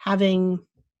having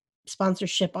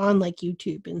sponsorship on like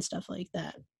YouTube and stuff like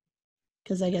that.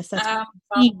 Because I guess that's I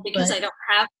don't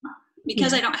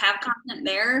have content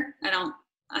there. I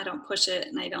don't push it,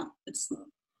 and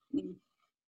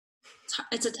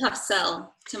it's a tough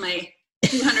sell to my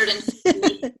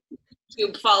 250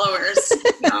 YouTube followers.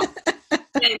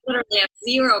 I literally have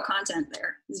zero content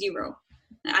there. Zero.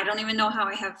 I don't even know how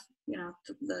I have,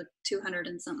 the 200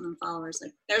 and something followers.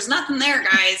 Like, there's nothing there,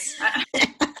 guys.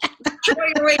 What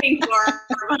you're waiting for.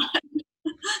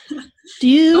 Do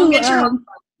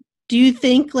you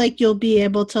think like you'll be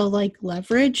able to like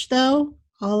leverage though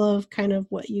all of kind of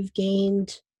what you've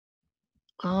gained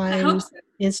on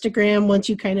Instagram once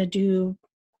you kind of do,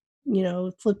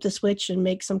 flip the switch and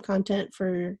make some content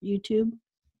for YouTube?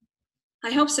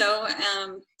 I hope so.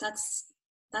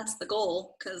 That's the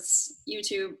goal, because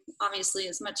YouTube obviously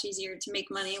is much easier to make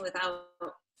money without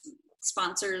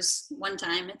sponsors one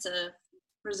time. It's a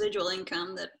residual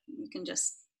income that you can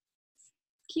just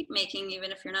keep making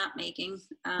even if you're not making.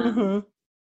 That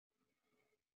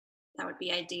would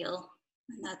be ideal,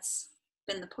 and that's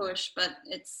been the push, but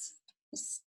it's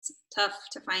tough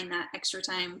to find that extra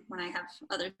time when I have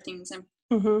other things I'm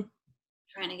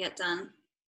trying to get done.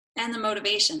 And the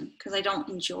motivation, because I don't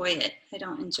enjoy it. I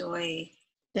don't enjoy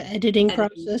the editing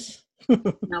process.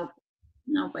 Nope,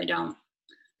 I don't.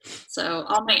 So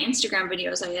all my Instagram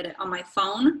videos I edit on my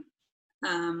phone,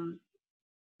 and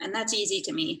that's easy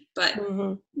to me. But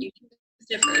YouTube is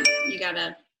different. You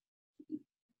gotta.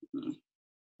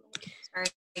 Sorry.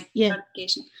 Yeah.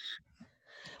 Notification.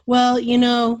 Well,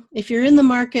 if you're in the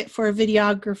market for a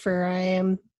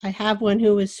videographer, I have one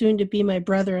who is soon to be my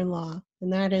brother-in-law,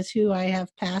 and that is who I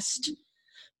have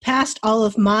passed all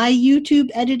of my YouTube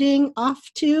editing off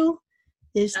to,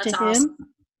 is That's to awesome.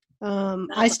 him.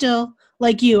 I still,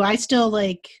 like you,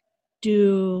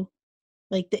 do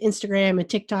like the Instagram and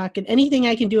TikTok and anything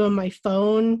I can do on my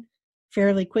phone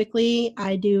fairly quickly,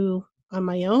 I do on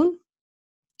my own.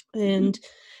 And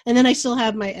then I still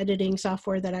have my editing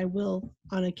software that I will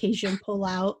on occasion pull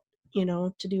out,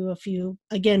 to do a few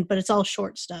again, but it's all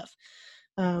short stuff.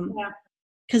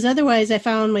 Because otherwise I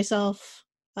found myself,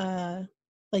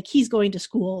 like he's going to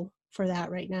school for that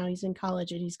right now. He's in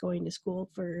college and he's going to school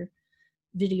for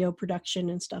video production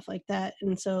and stuff like that.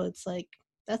 And so it's like,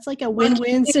 that's like a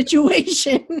win-win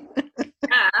situation.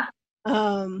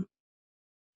 Yeah.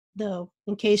 Though,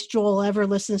 in case Joel ever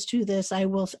listens to this, I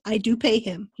do pay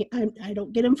him. I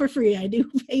don't get him for free. I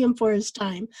do pay him for his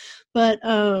time. But,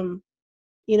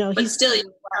 he's still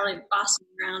probably bossing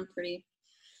around pretty.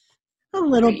 A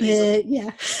little bit,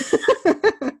 yeah.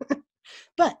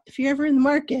 But if you're ever in the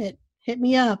market, hit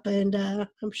me up, and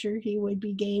I'm sure he would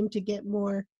be game to get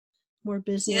more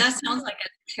business. See, that sounds like a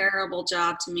terrible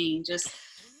job to me. Just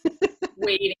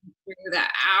waiting through the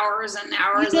hours and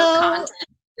hours of content to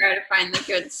try to find the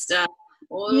good stuff.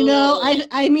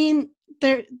 I mean,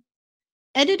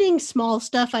 editing small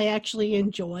stuff I actually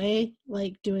enjoy,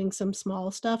 like doing some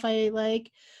small stuff I like,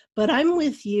 but I'm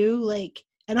with you, like,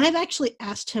 and I've actually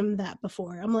asked him that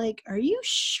before. I'm like, are you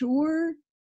sure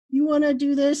you want to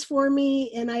do this for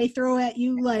me? And I throw at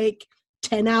you like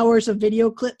 10 hours of video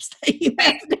clips that you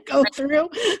have to go through.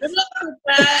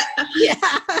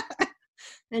 Yeah.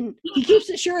 And he keeps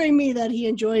assuring me that he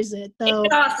enjoys it, though.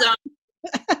 It's awesome.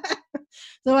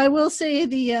 Though I will say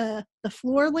the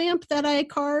floor lamp that I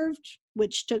carved,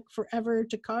 which took forever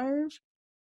to carve,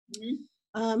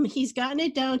 He's gotten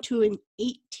it down to an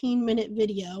 18-minute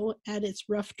video at its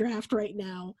rough draft right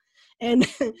now. And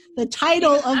the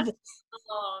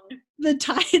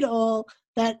title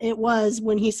that it was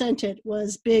when he sent it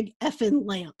was Big Effin'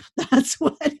 Lamp. That's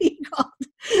what he called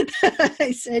it.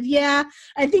 I said, yeah,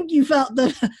 I think I felt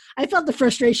the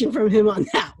frustration from him on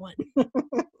that one.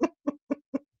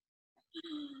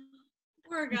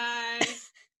 Poor guy.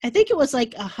 I think it was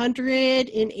like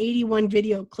 181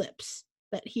 video clips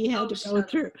that he had to go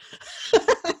through.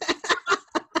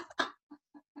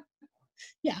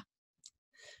 Yeah.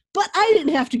 But I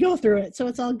didn't have to go through it, so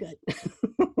it's all good.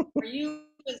 Are you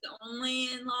his only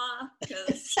in-law?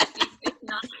 Because if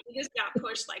not, you just got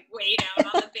pushed like way down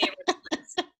on the favorite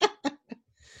list.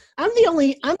 I'm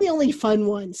the only fun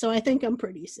one, so I think I'm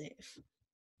pretty safe.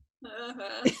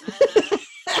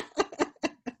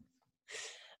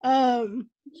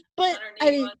 But I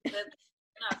mean, not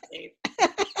safe.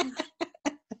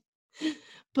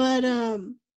 But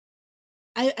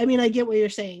I mean, I get what you're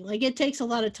saying. Like, it takes a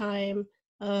lot of time.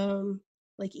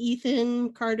 Like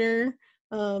Ethan Carter,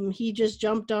 he just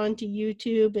jumped onto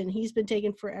YouTube and he's been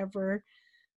taking forever.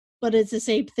 But it's the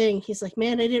same thing. He's like,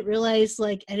 man, I didn't realize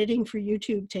like editing for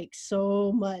YouTube takes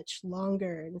so much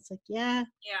longer. And it's like, yeah.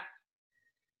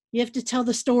 You have to tell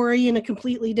the story in a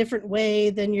completely different way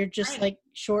than your just like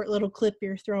short little clip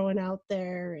you're throwing out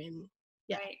there. And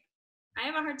yeah. Right. I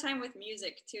have a hard time with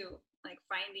music too, like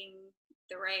finding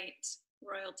the right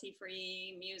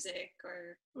royalty-free music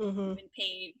or even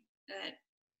paid.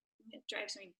 It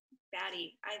drives me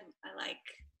batty. I like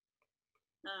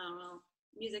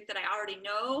music that I already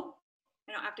know.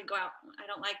 I don't have to go out. I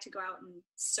don't like to go out and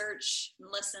search and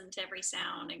listen to every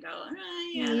sound and go,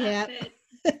 that's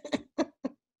it.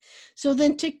 So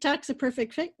then TikTok's a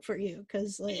perfect fit for you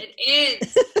because like it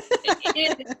is. It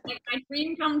is. It's like my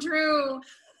dream come true.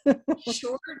 I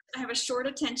have a short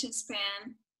attention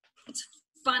span. It's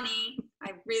funny.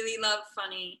 I really love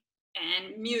funny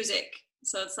and music.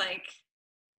 So it's like,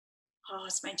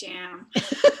 it's my jam.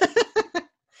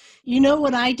 You know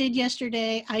what I did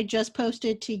yesterday? I just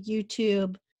posted to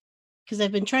YouTube because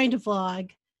I've been trying to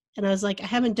vlog and I was like, I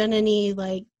haven't done any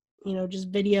like, just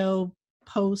video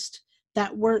post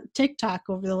that weren't TikTok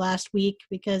over the last week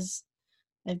because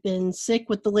I've been sick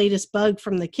with the latest bug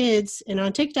from the kids, and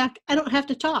on TikTok, I don't have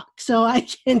to talk. So I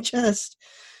can just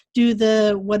do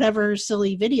the whatever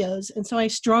silly videos. And so I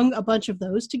strung a bunch of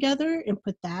those together and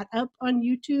put that up on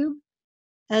YouTube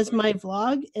as my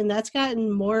vlog. And that's gotten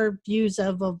more views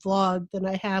of a vlog than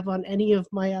I have on any of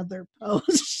my other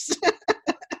posts.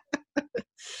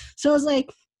 So I was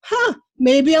like,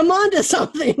 maybe I'm onto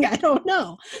something. I don't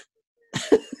know.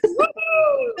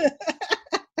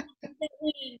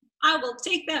 I will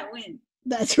take that win.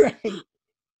 That's right.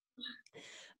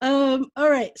 All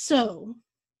right. So,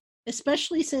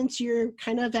 especially since you're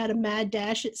kind of at a mad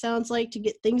dash, it sounds like, to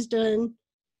get things done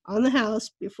on the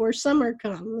house before summer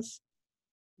comes.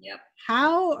 Yep.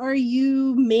 How are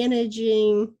you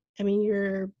managing? I mean,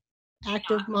 you're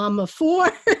active mom of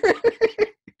 4,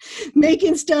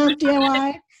 making stuff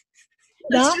DIY.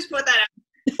 Let's just put that out.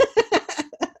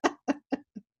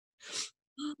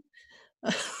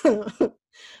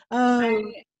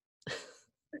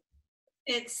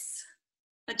 It's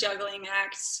a juggling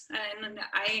act, and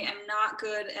I am not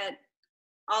good at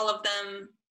all of them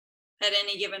at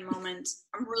any given moment.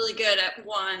 I'm really good at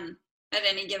one at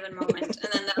any given moment, and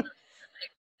then the other,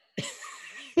 like,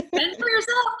 fend for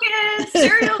yourself, kids.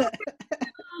 Cereal.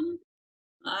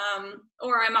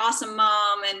 Or I'm awesome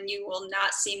mom, and you will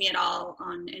not see me at all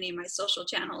on any of my social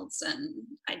channels, and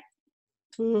I'm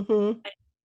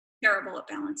terrible at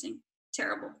balancing.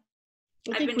 Terrible.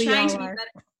 I've been trying to be better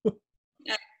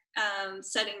at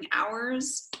setting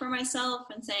hours for myself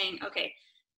and saying, okay,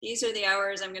 these are the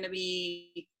hours I'm going to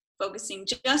be focusing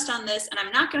just on this, and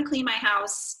I'm not going to clean my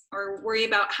house or worry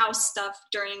about house stuff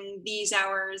during these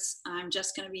hours. I'm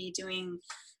just going to be doing,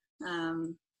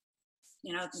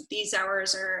 these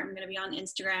hours I'm going to be on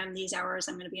Instagram, these hours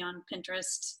I'm going to be on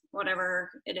Pinterest, whatever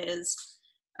it is.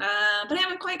 But I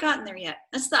haven't quite gotten there yet.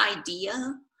 That's the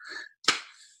idea.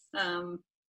 I'm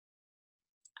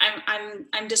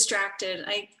distracted.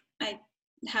 I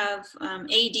have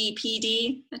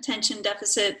ADPD, attention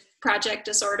deficit project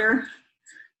disorder.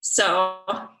 So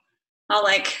I'll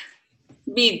like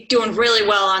be doing really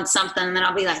well on something, and then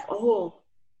I'll be like, oh,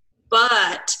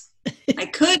 but I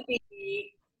could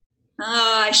be,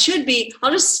 I should be.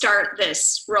 I'll just start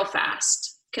this real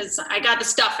fast because I got the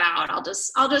stuff out. I'll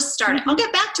just start it. I'll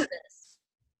get back to this.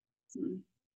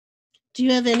 Do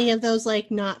you have any of those like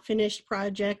not finished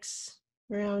projects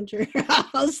around your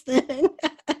house then?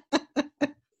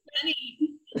 Funny.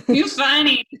 You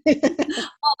funny.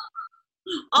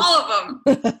 All of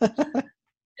them.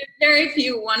 Very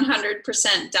few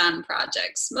 100% done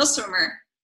projects. Most of them are,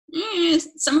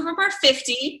 some of them are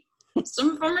 50,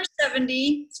 some of them are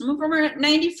 70, some of them are at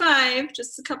 95,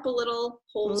 just a couple little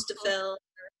holes to fill or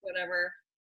whatever.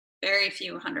 Very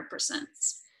few 100%.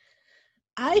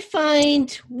 I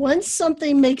find once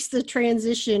something makes the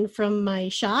transition from my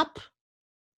shop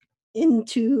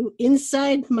into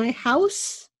inside my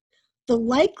house, the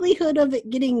likelihood of it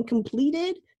getting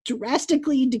completed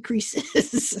drastically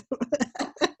decreases.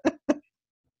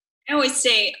 I always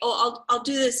say, I'll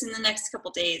do this in the next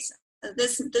couple days.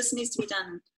 This needs to be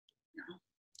done.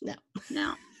 No.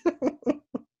 Not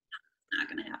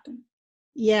gonna happen.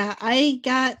 Yeah,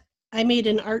 I made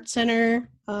an art center.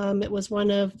 It was one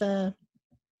of the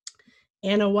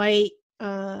Anna White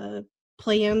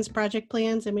project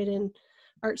plans. I made an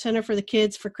art center for the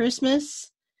kids for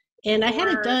Christmas, and I had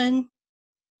it done.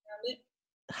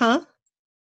 Huh?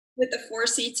 With the 4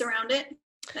 seats around it,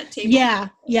 that table. Yeah,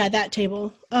 that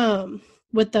table.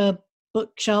 With the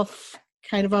bookshelf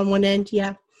kind of on one end.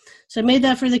 Yeah, so I made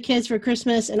that for the kids for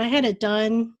Christmas, and I had it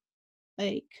done,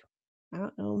 like, I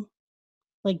don't know,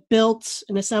 like built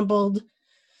and assembled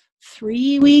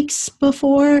 3 weeks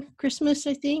before Christmas,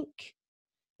 I think.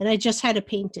 And I just had to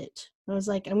paint it. I was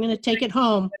like, I'm going to take it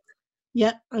home.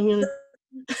 Yep, I'm going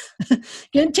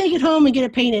to take it home and get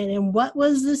it painted. And what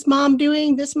was this mom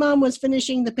doing? This mom was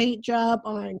finishing the paint job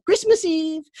on Christmas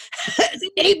Eve at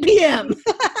 8 p.m.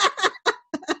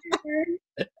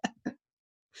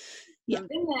 Yeah.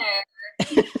 Been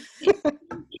there.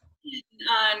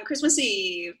 On Christmas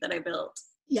Eve that I built.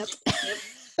 Yep.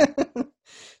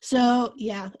 So,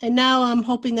 yeah. And now I'm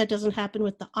hoping that doesn't happen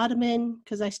with the ottoman,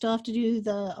 because I still have to do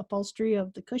the upholstery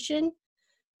of the cushion.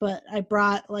 But I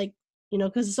brought, like,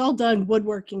 because it's all done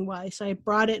woodworking wise. So I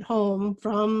brought it home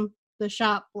from the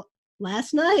shop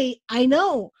last night. I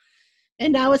know.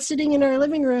 And now it's sitting in our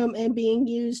living room and being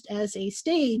used as a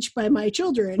stage by my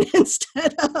children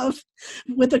instead of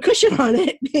with a cushion on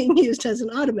it being used as an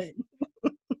ottoman.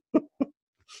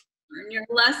 Learn your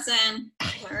lesson.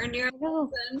 Learn your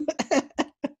lesson.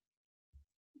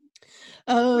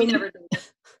 We never do.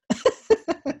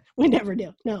 We never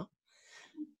do. No.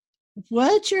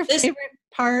 What's your favorite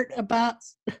part about,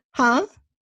 huh?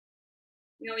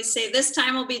 We always say this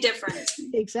time will be different.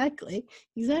 Exactly.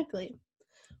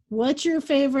 What's your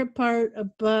favorite part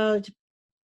about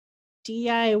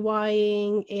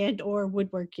DIYing and or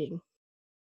woodworking?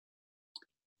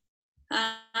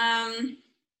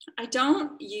 I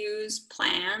don't use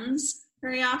plans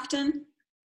very often.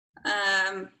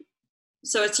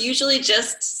 So it's usually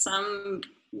just some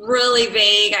really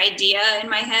vague idea in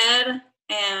my head,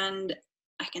 and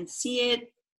I can see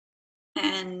it,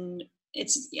 and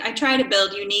I try to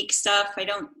build unique stuff. I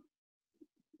don't,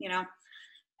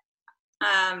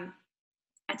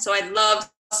 and so I love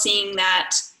seeing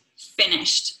that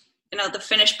finished, the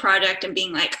finished project, and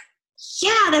being like,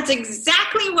 yeah, that's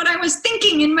exactly what I was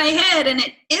thinking in my head, and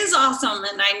it is awesome,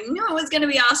 and I knew it was going to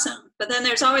be awesome. But then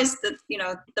there's always the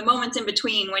moments in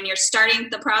between when you're starting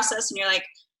the process and you're like,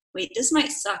 wait, this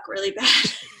might suck really bad.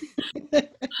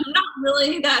 I'm not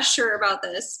really that sure about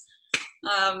this.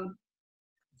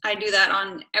 I do that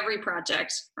on every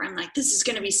project where I'm like, this is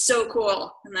going to be so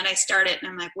cool. And then I start it and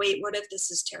I'm like, wait, what if this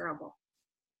is terrible?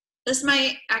 This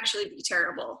might actually be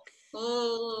terrible.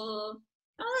 Oh,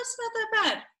 that's not that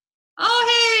bad.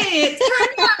 Oh, hey, it's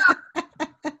turned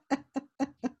out.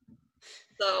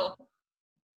 So,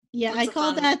 yeah, I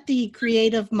call that the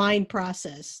creative mind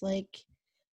process. Like,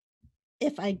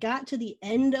 if I got to the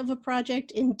end of a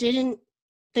project and didn't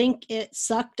think it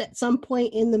sucked at some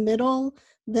point in the middle,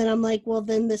 then I'm like, well,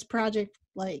 then this project,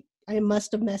 like, I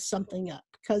must have messed something up,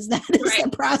 because that is the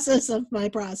process of my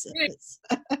process.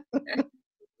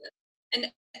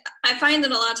 And I find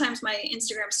that a lot of times my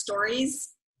Instagram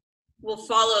stories will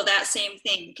follow that same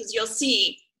thing, because you'll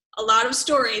see a lot of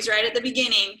stories right at the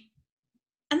beginning,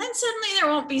 and then suddenly there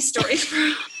won't be stories for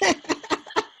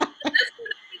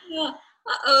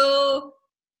uh-oh,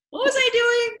 what was I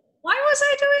doing? Why was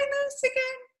I doing this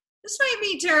again? This might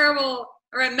be terrible.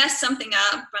 Or I messed something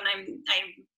up and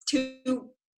I'm too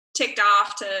ticked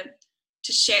off to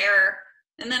share.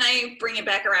 And then I bring it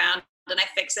back around and I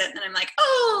fix it and I'm like,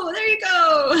 oh, there you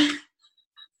go.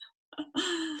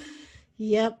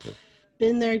 Yep.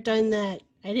 Been there, done that.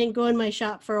 I didn't go in my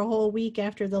shop for a whole week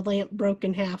after the lamp broke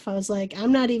in half. I was like,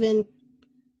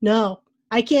 no,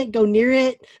 I can't go near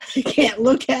it. I can't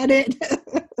look at it.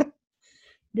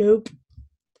 Nope.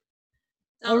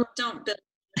 Don't build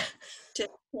to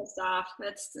piss off.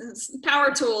 It's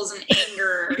power tools and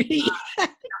anger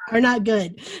are not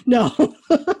good. No.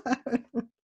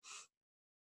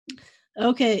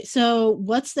 Okay, so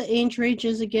what's the age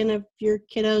ranges again of your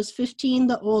kiddos? 15,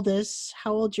 the oldest.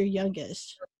 How old's your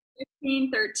youngest?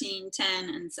 15, 13, 10,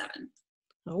 and 7.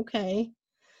 Okay.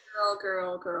 Girl,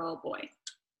 girl, girl, boy.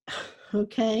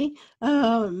 Okay.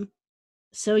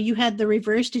 So you had the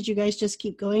reverse. Did you guys just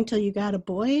keep going till you got a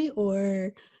boy,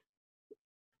 or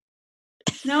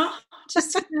No,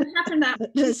 just happened that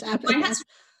just happened? my husband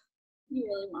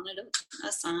really wanted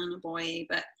a son, a boy,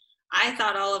 but I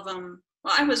thought all of them.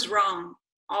 Well, I was wrong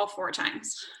all 4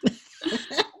 times.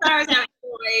 I was having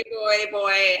boy,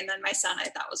 boy, and then my son I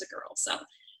thought was a girl. So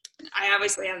I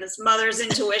obviously have this mother's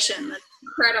intuition that's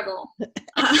incredible.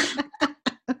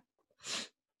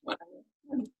 Whatever.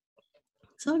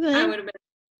 It's all good. I would have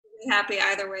been happy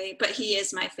either way, but he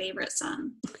is my favorite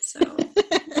son. So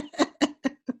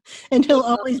and he'll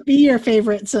always be your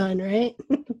favorite son, right?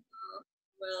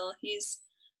 well, he's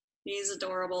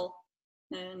adorable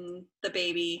and the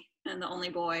baby and the only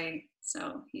boy,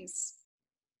 so he's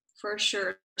for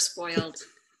sure spoiled.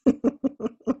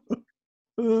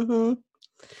 Mm-hmm.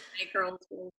 My girls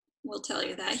will tell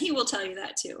you that. He will tell you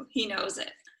that too. He knows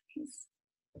it.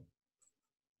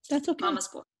 That's okay. Mama's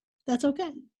boy. That's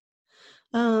okay.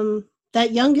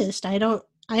 That youngest, I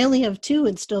only have 2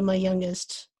 and still my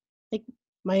youngest. Like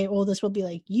my oldest will be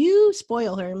like, you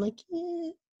spoil her. I'm like,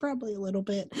 probably a little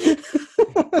bit.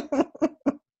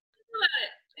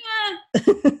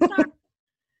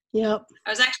 Yep. I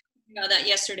was actually thinking about that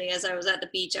yesterday as I was at the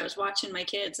beach. I was watching my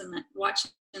kids and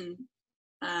watching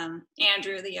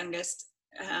Andrew, the youngest,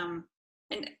 and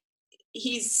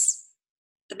he's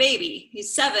the baby.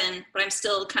 He's 7, but I'm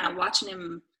still kind of watching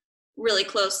him really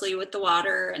closely with the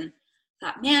water, and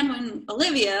thought, man, when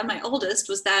Olivia, my oldest,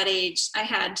 was that age, I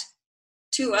had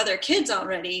 2 other kids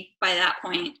already by that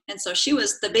point, and so she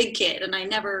was the big kid, and I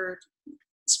never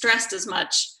stressed as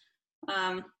much.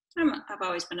 I've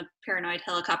always been a paranoid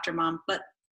helicopter mom, but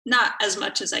not as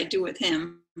much as I do with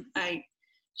him.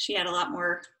 She had a lot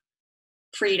more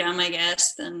freedom, I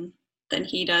guess, than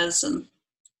he does, and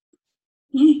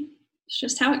it's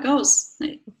just how it goes.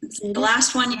 It's the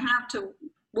last one you have to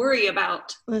worry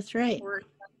about. That's right. Or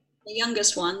the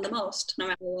youngest one the most, no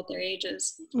matter what their age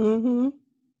is. Mm-hmm.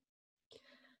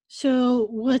 So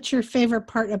what's your favorite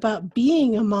part about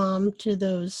being a mom to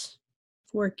those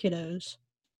 4 kiddos?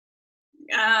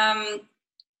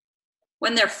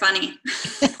 When they're funny.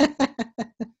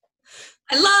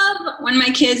 I love when my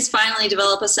kids finally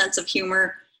develop a sense of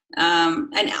humor,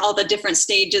 and all the different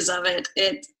stages of it.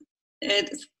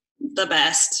 It's the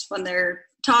best when they're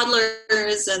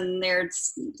toddlers and they're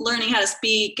learning how to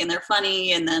speak and they're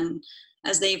funny, and then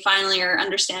as they finally are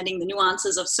understanding the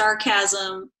nuances of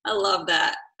sarcasm. I love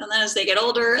that. And then as they get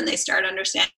older and they start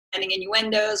understanding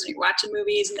innuendos, and you're watching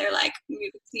movies and they're like,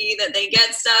 you can see that they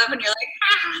get stuff and you're like,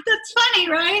 that's funny,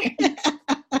 right?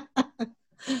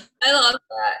 I love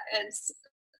that.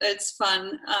 It's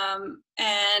fun.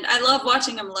 And I love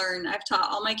watching them learn. I've taught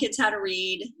all my kids how to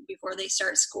read before they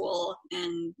start school,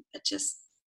 and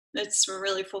it's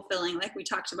really fulfilling. Like we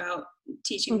talked about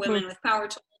teaching women with power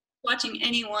tools, watching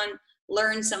anyone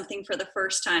learn something for the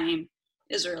first time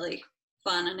is really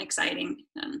fun and exciting.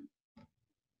 And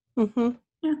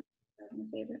yeah, that's my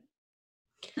favorite.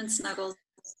 And Snuggles.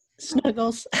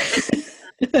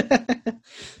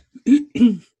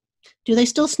 Do they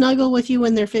still snuggle with you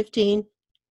when they're 15?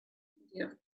 Yeah.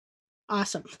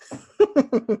 Awesome.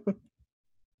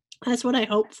 That's what I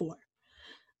hope for.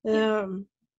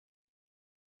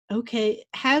 Okay.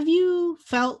 Have you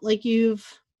felt like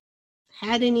you've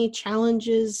had any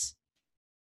challenges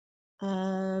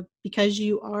because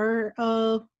you are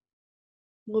a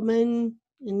woman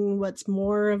in what's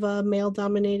more of a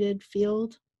male-dominated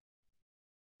field?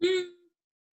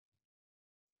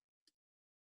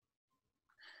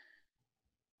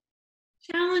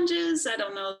 Challenges, I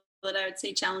don't know that I would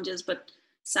say challenges, but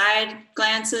side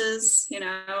glances,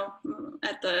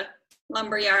 at the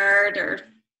lumberyard, or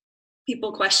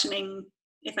people questioning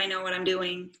if I know what I'm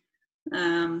doing.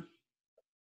 More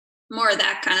of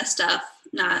that kind of stuff,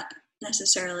 not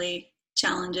necessarily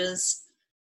challenges.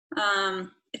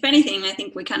 If anything, I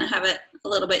think we kind of have it a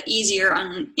little bit easier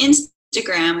on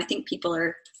Instagram. I think people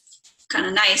are kind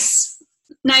of nice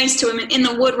to women in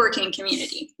the woodworking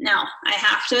community. Now, I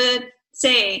have to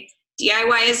say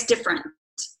DIY is different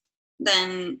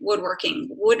than woodworking.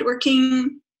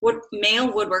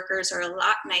 Male woodworkers are a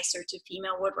lot nicer to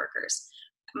female woodworkers.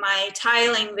 My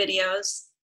tiling videos,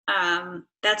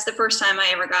 that's the first time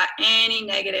I ever got any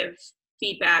negative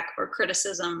feedback or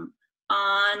criticism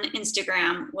on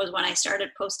Instagram, was when I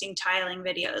started posting tiling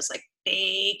videos. Like,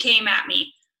 they came at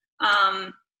me.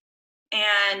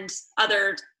 and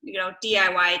other,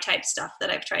 DIY type stuff that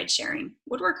I've tried sharing.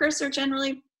 Woodworkers are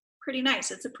generally pretty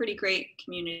nice. It's a pretty great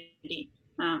community.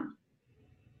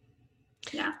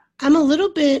 Yeah. I'm a little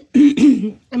bit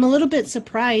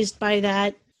surprised by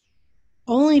that,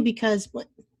 only because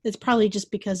it's probably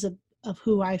just because of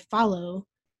who I follow.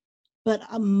 But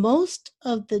most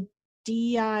of the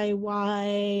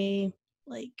DIY,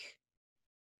 like,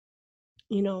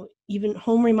 even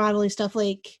home remodeling stuff,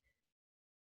 like,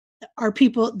 are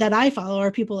people that I follow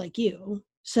are people like you.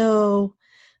 So,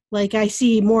 like, I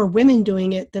see more women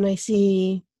doing it than I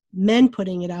see men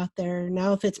putting it out there.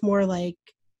 Now, if it's more like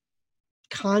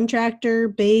contractor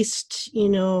based,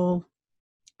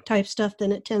 type stuff,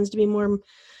 then it tends to be more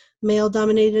male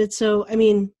dominated. So, I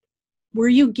mean, were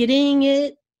you getting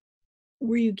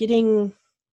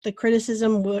the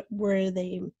criticism? Were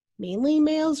they mainly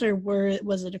males, or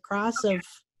was it a cross of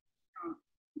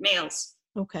males?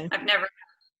 Okay. I've never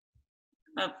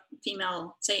had a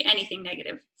female say anything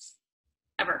negative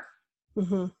ever.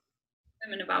 Mm-hmm.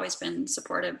 Women have always been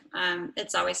supportive.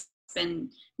 It's always been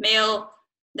male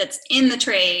that's in the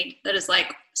trade that is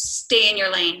like, stay in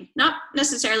your lane. Not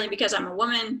necessarily because I'm a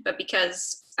woman, but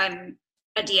because I'm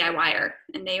a DIYer,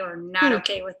 and they were not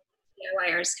okay with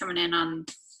DIYers coming in on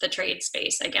the trade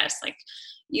space, I guess. Like,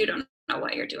 you don't know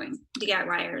what you're doing.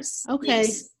 DIYers. Okay.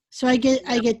 So I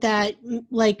get that,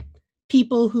 like,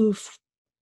 people who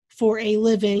for a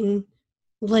living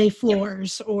lay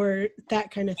floors or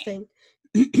that kind of thing.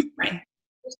 Right.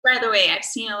 Which, by the way, I've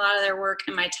seen a lot of their work,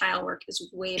 and my tile work is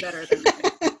way better than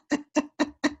theirs.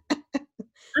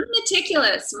 I'm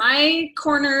meticulous. My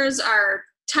corners are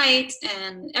tight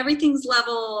and everything's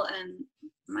level, and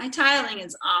my tiling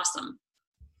is awesome.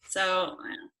 So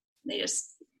they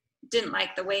just didn't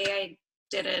like the way I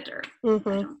did it, or I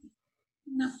don't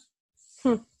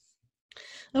know.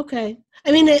 Okay.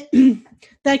 I mean,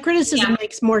 that criticism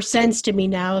makes more sense to me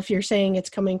now if you're saying it's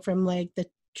coming from like the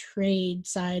trade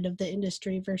side of the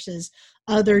industry versus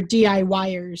other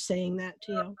DIYers saying that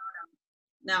to you.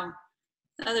 No.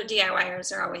 Other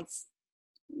DIYers are always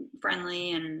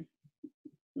friendly, and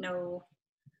no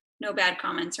bad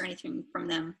comments or anything from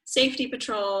them. Safety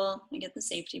patrol, I get the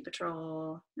safety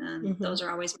patrol, and those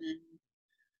are always men.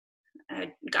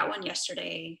 I got one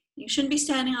yesterday. You shouldn't be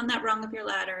standing on that rung of your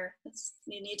ladder.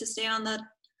 You need to stay on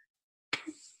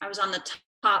I was on the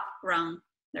top rung.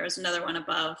 There was another one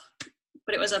above,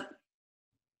 but it was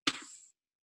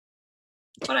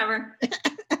whatever.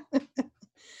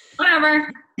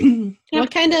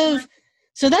 What kind of,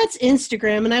 so that's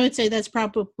Instagram, and I would say that's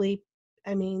probably,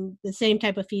 I mean, the same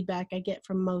type of feedback I get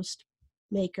from most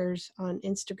makers on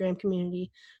Instagram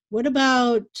community. What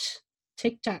about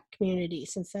TikTok community,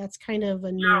 since that's kind of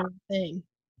a new thing?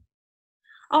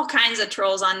 All kinds of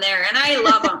trolls on there, and I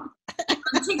love them.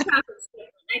 On TikTok,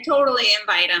 I totally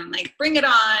invite them. Like, bring it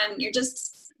on. You're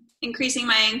just increasing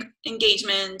my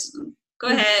engagement. Go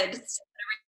ahead.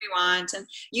 You want. And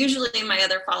usually my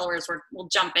other followers will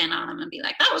jump in on them and be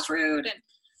like, that was rude.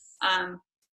 And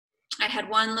I had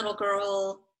one little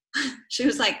girl, she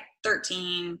was like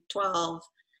 13, 12,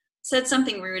 said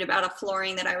something rude about a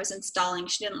flooring that I was installing.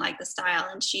 She didn't like the style,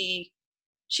 and she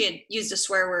had used a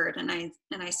swear word, and I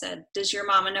said, does your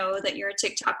mama know that you're a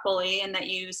TikTok bully and that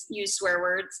you use swear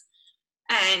words?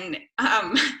 And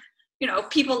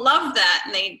people loved that,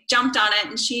 and they jumped on it,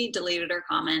 and she deleted her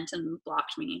comment and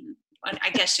blocked me.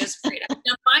 I guess she was afraid I was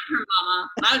going to find her mama.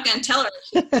 I was going to tell her.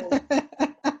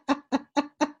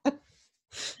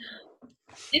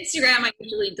 Instagram, I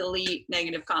usually delete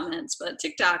negative comments, but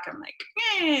TikTok, I'm like,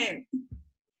 hey.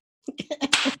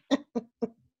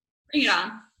 Bring it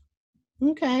on.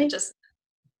 Okay. It just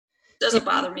doesn't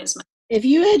bother me as much. If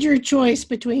you had your choice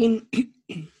between,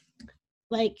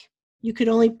 like, you could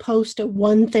only post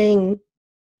one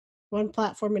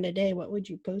platform in a day, what would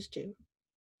you post to?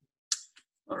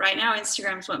 Well, right now,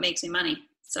 Instagram is what makes me money.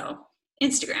 So,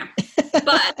 Instagram.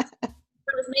 But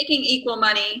I was making equal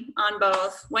money on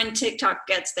both. When TikTok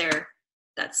gets there,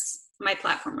 that's my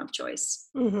platform of choice.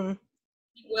 Mm-hmm.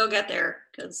 We'll get there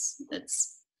because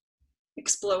it's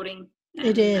exploding. And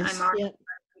it is. I'm already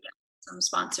some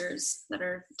sponsors that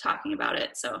are talking about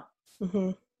it. So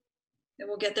it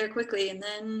will get there quickly. And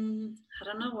then I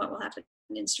don't know what will happen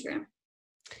on Instagram.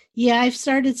 Yeah, I've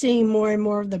started seeing more and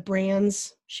more of the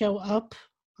brands show up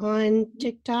on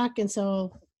TikTok. And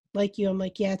so, like you, I'm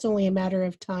like, yeah, it's only a matter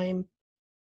of time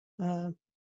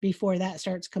before that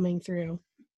starts coming through.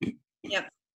 Yep.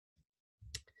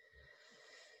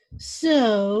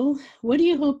 So, what do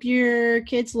you hope your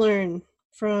kids learn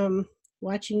from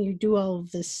watching you do all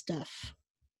of this stuff?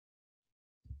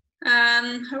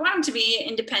 I want them to be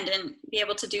independent, be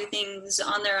able to do things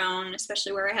on their own,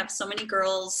 especially where I have so many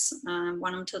girls.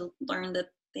 Want them to learn that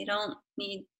they don't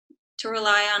need to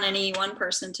rely on any one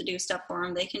person to do stuff for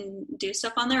them. They can do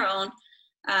stuff on their own.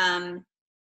 And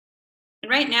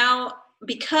right now,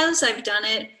 because I've done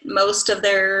it most of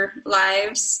their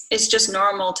lives, it's just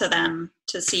normal to them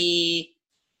to see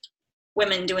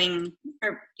women doing,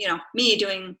 or, me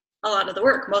doing a lot of the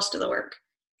work, most of the work.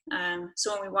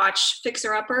 So when we watch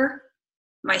Fixer Upper,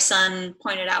 my son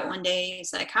pointed out one day,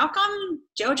 he's like, how come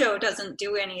JoJo doesn't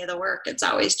do any of the work? It's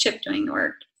always Chip doing the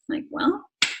work. I'm like, well,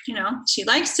 she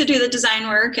likes to do the design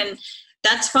work, and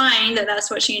that's fine,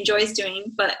 that's what she enjoys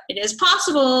doing, but it is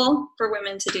possible for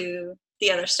women to do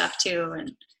the other stuff too. And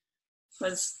it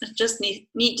was just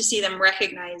neat to see them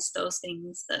recognize those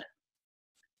things, that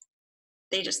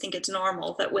they just think it's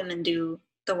normal that women do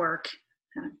the work.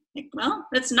 Like, well,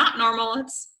 it's not normal.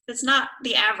 It's not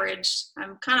the average.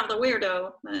 I'm kind of the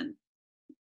weirdo,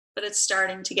 but it's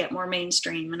starting to get more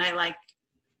mainstream, and I like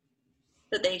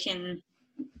that they can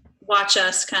watch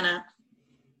us kind of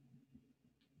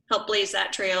help blaze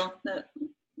that trail, that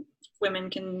women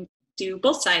can do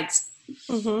both sides.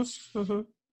 Mm-hmm. Mm-hmm.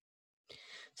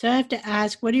 So I have to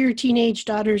ask, what do your teenage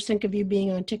daughters think of you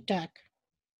being on TikTok?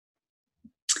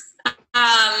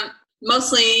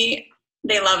 Mostly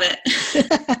they love it.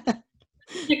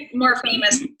 More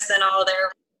famous than all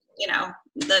their,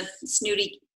 the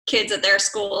snooty kids at their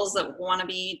schools that want to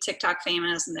be TikTok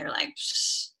famous, and they're like,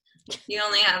 you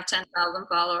only have 10,000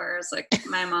 followers. Like,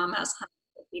 my mom has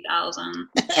 150,000.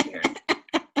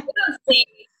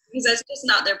 Because that's just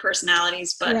not their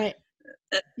personalities, but right.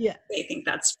 Yeah, they think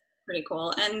that's pretty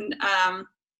cool. And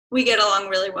we get along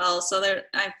really well. So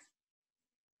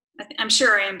I'm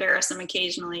sure I embarrass them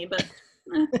occasionally, but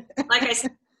like I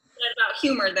said about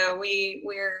humor, though, we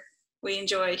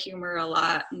enjoy humor a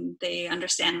lot, and they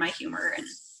understand my humor, and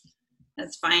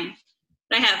that's fine.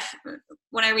 But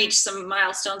when I reach some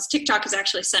milestones, TikTok has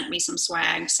actually sent me some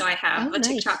swag. So I have a nice.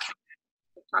 TikTok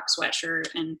sweatshirt,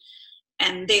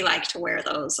 and they like to wear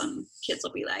those, and kids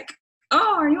will be like,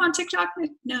 oh, are you on TikTok?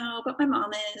 Like, no, but my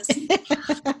mom is.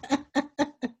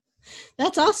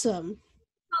 That's awesome.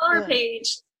 Follow our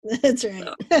page. That's right.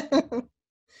 So.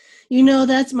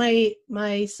 That's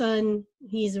my son,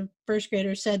 he's a first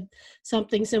grader, said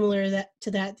something similar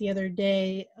to that the other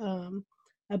day,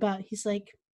 about, he's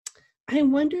like, I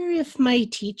wonder if my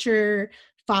teacher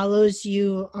follows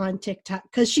you on TikTok,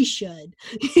 because she should,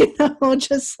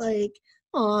 just like,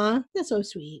 aw, that's so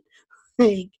sweet.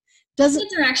 Like, kids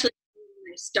are actually,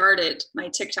 when I started my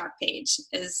TikTok page,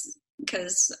 is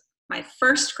because my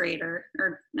fifth grader,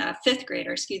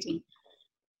 excuse me,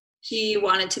 she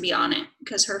wanted to be on it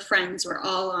because her friends were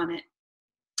all on it.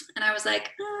 And I was like,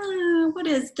 what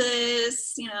is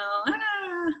this?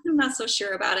 I'm not so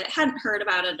sure about it. Hadn't heard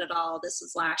about it at all. This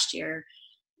was last year.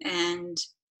 And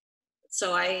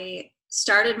so I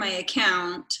started my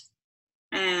account,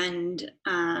 and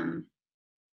I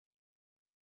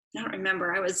don't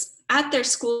remember. I was at their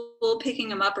school picking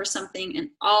them up or something, and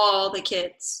all the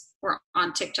kids were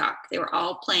on TikTok. They were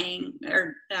all playing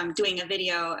or doing a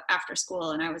video after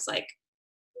school. And I was like,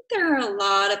 there are a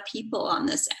lot of people on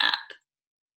this app.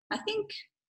 I think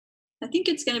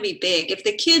it's going to be big. If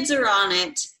the kids are on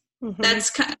it, mm-hmm. That's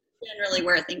kind of generally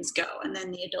where things go. And then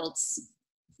the adults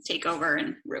take over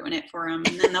and ruin it for them.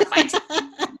 And then they'll find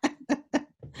something.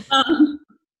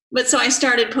 But so I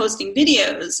started posting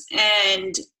videos,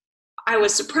 and I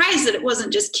was surprised that it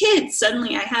wasn't just kids.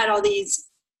 Suddenly I had all these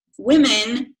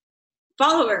women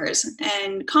followers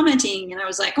and commenting, and I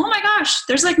was like, oh my gosh,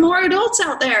 there's like more adults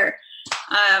out there.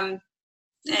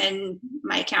 And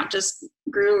my account just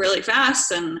grew really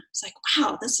fast, and it's like,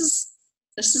 wow, this is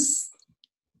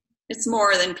it's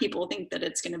more than people think that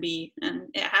it's going to be, and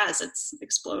it's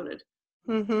exploded.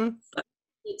 Mm-hmm. But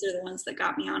these are the ones that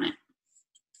got me on it.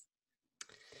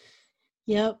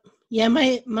 Yep. Yeah,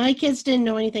 my kids didn't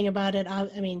know anything about it.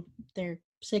 I mean, they're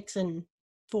 6 and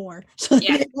 4, so they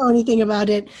didn't know anything about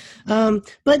it.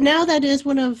 But now that is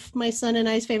one of my son and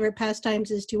I's favorite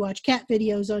pastimes, is to watch cat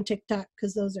videos on TikTok,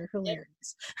 because those are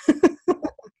hilarious.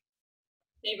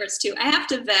 Favorites too. I have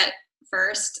to vet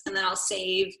first, and then I'll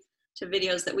save to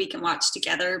videos that we can watch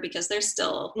together, because there's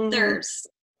still there's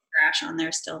trash on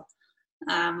there still,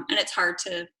 and it's hard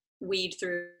to weed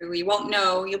through. You won't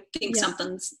know. You'll think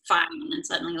something's fine, and then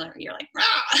suddenly you're like,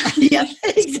 rah! Yep,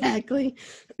 exactly.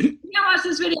 You can't watch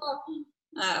this video.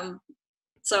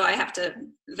 So I have to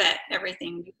vet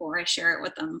everything before I share it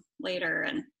with them later,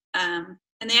 and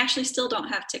they actually still don't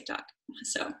have TikTok,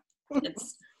 so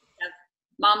it's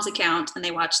mom's account, and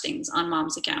they watch things on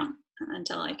mom's account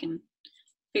until I can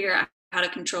figure out how to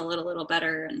control it a little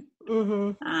better, and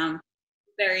Mm-hmm.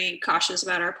 Very cautious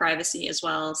about our privacy as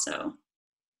well. So,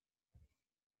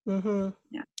 Mm-hmm.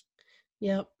 yeah.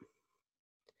 Yep.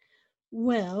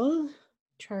 Well,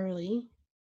 Charlie,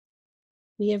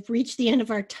 we have reached the end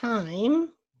of our time.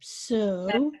 So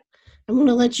I'm going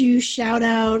to let you shout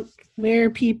out where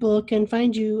people can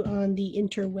find you on the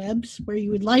interwebs, where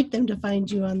you would like them to find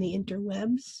you on the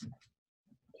interwebs.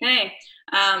 Okay.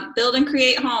 Build and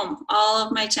Create Home. All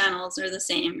of my channels are the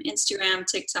same: Instagram,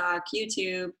 TikTok,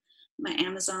 YouTube, my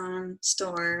Amazon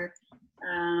store,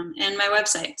 and my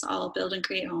website. It's all Build and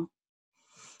Create Home.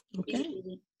 Okay.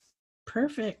 Easy.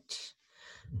 Perfect.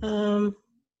 Well,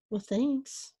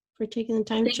 thanks for taking the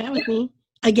time to chat with me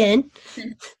again.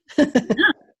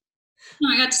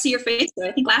 I got to see your face, though.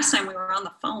 I think last time we were on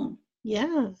the phone.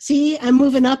 Yeah. See, I'm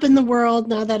moving up in the world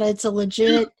now that it's a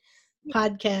legit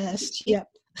podcast. Yep.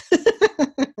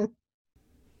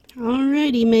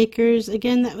 Alrighty, makers.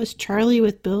 Again, that was Charlie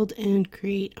with Build and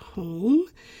Create Home.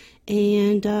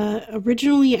 And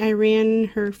originally I ran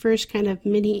her first kind of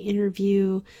mini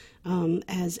interview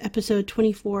as episode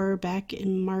 24 back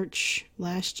in March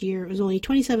last year. It was only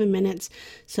 27 minutes.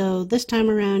 So this time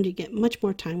around you get much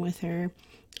more time with her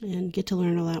and get to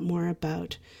learn a lot more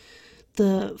about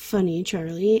the funny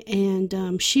Charlie.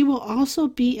 And she will also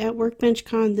be at Workbench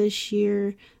Con this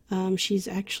year. She's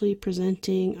actually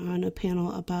presenting on a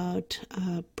panel about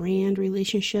brand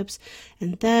relationships,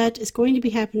 and that is going to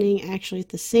be happening actually at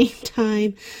the same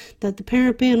time that the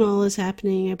parent panel is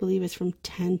happening. I believe it's from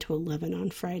 10 to 11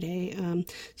 on Friday.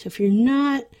 So if you're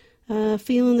not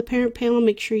feeling the parent panel,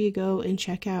 make sure you go and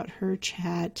check out her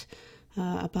chat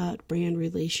about brand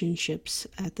relationships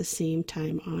at the same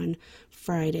time on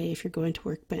Friday if you're going to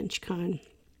Workbench Con.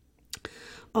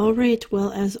 All right,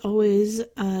 well, as always,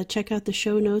 check out the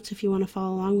show notes if you want to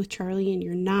follow along with Charlie and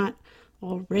you're not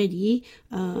already.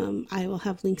 I will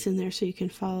have links in there so you can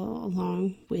follow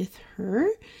along with her.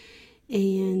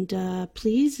 And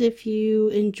please, if you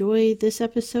enjoy this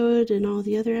episode and all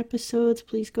the other episodes,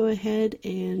 please go ahead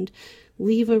and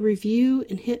leave a review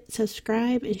and hit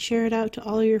subscribe and share it out to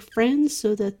all your friends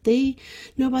so that they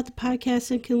know about the podcast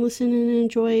and can listen and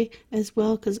enjoy as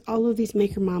well, because all of these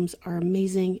maker moms are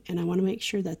amazing and I want to make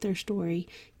sure that their story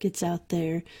gets out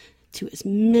there to as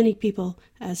many people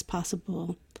as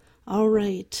possible. All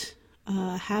right,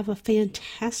 have a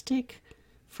fantastic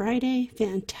Friday,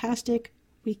 fantastic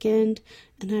weekend,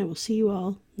 and I will see you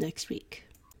all next week.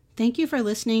 Thank you for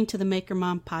listening to the Maker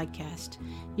Mom podcast.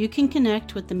 You can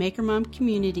connect with the Maker Mom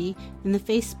community in the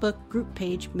Facebook group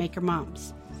page Maker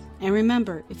Moms. And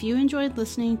remember, if you enjoyed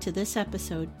listening to this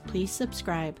episode, please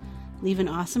subscribe, leave an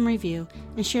awesome review,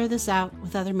 and share this out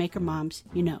with other Maker Moms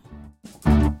you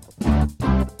know.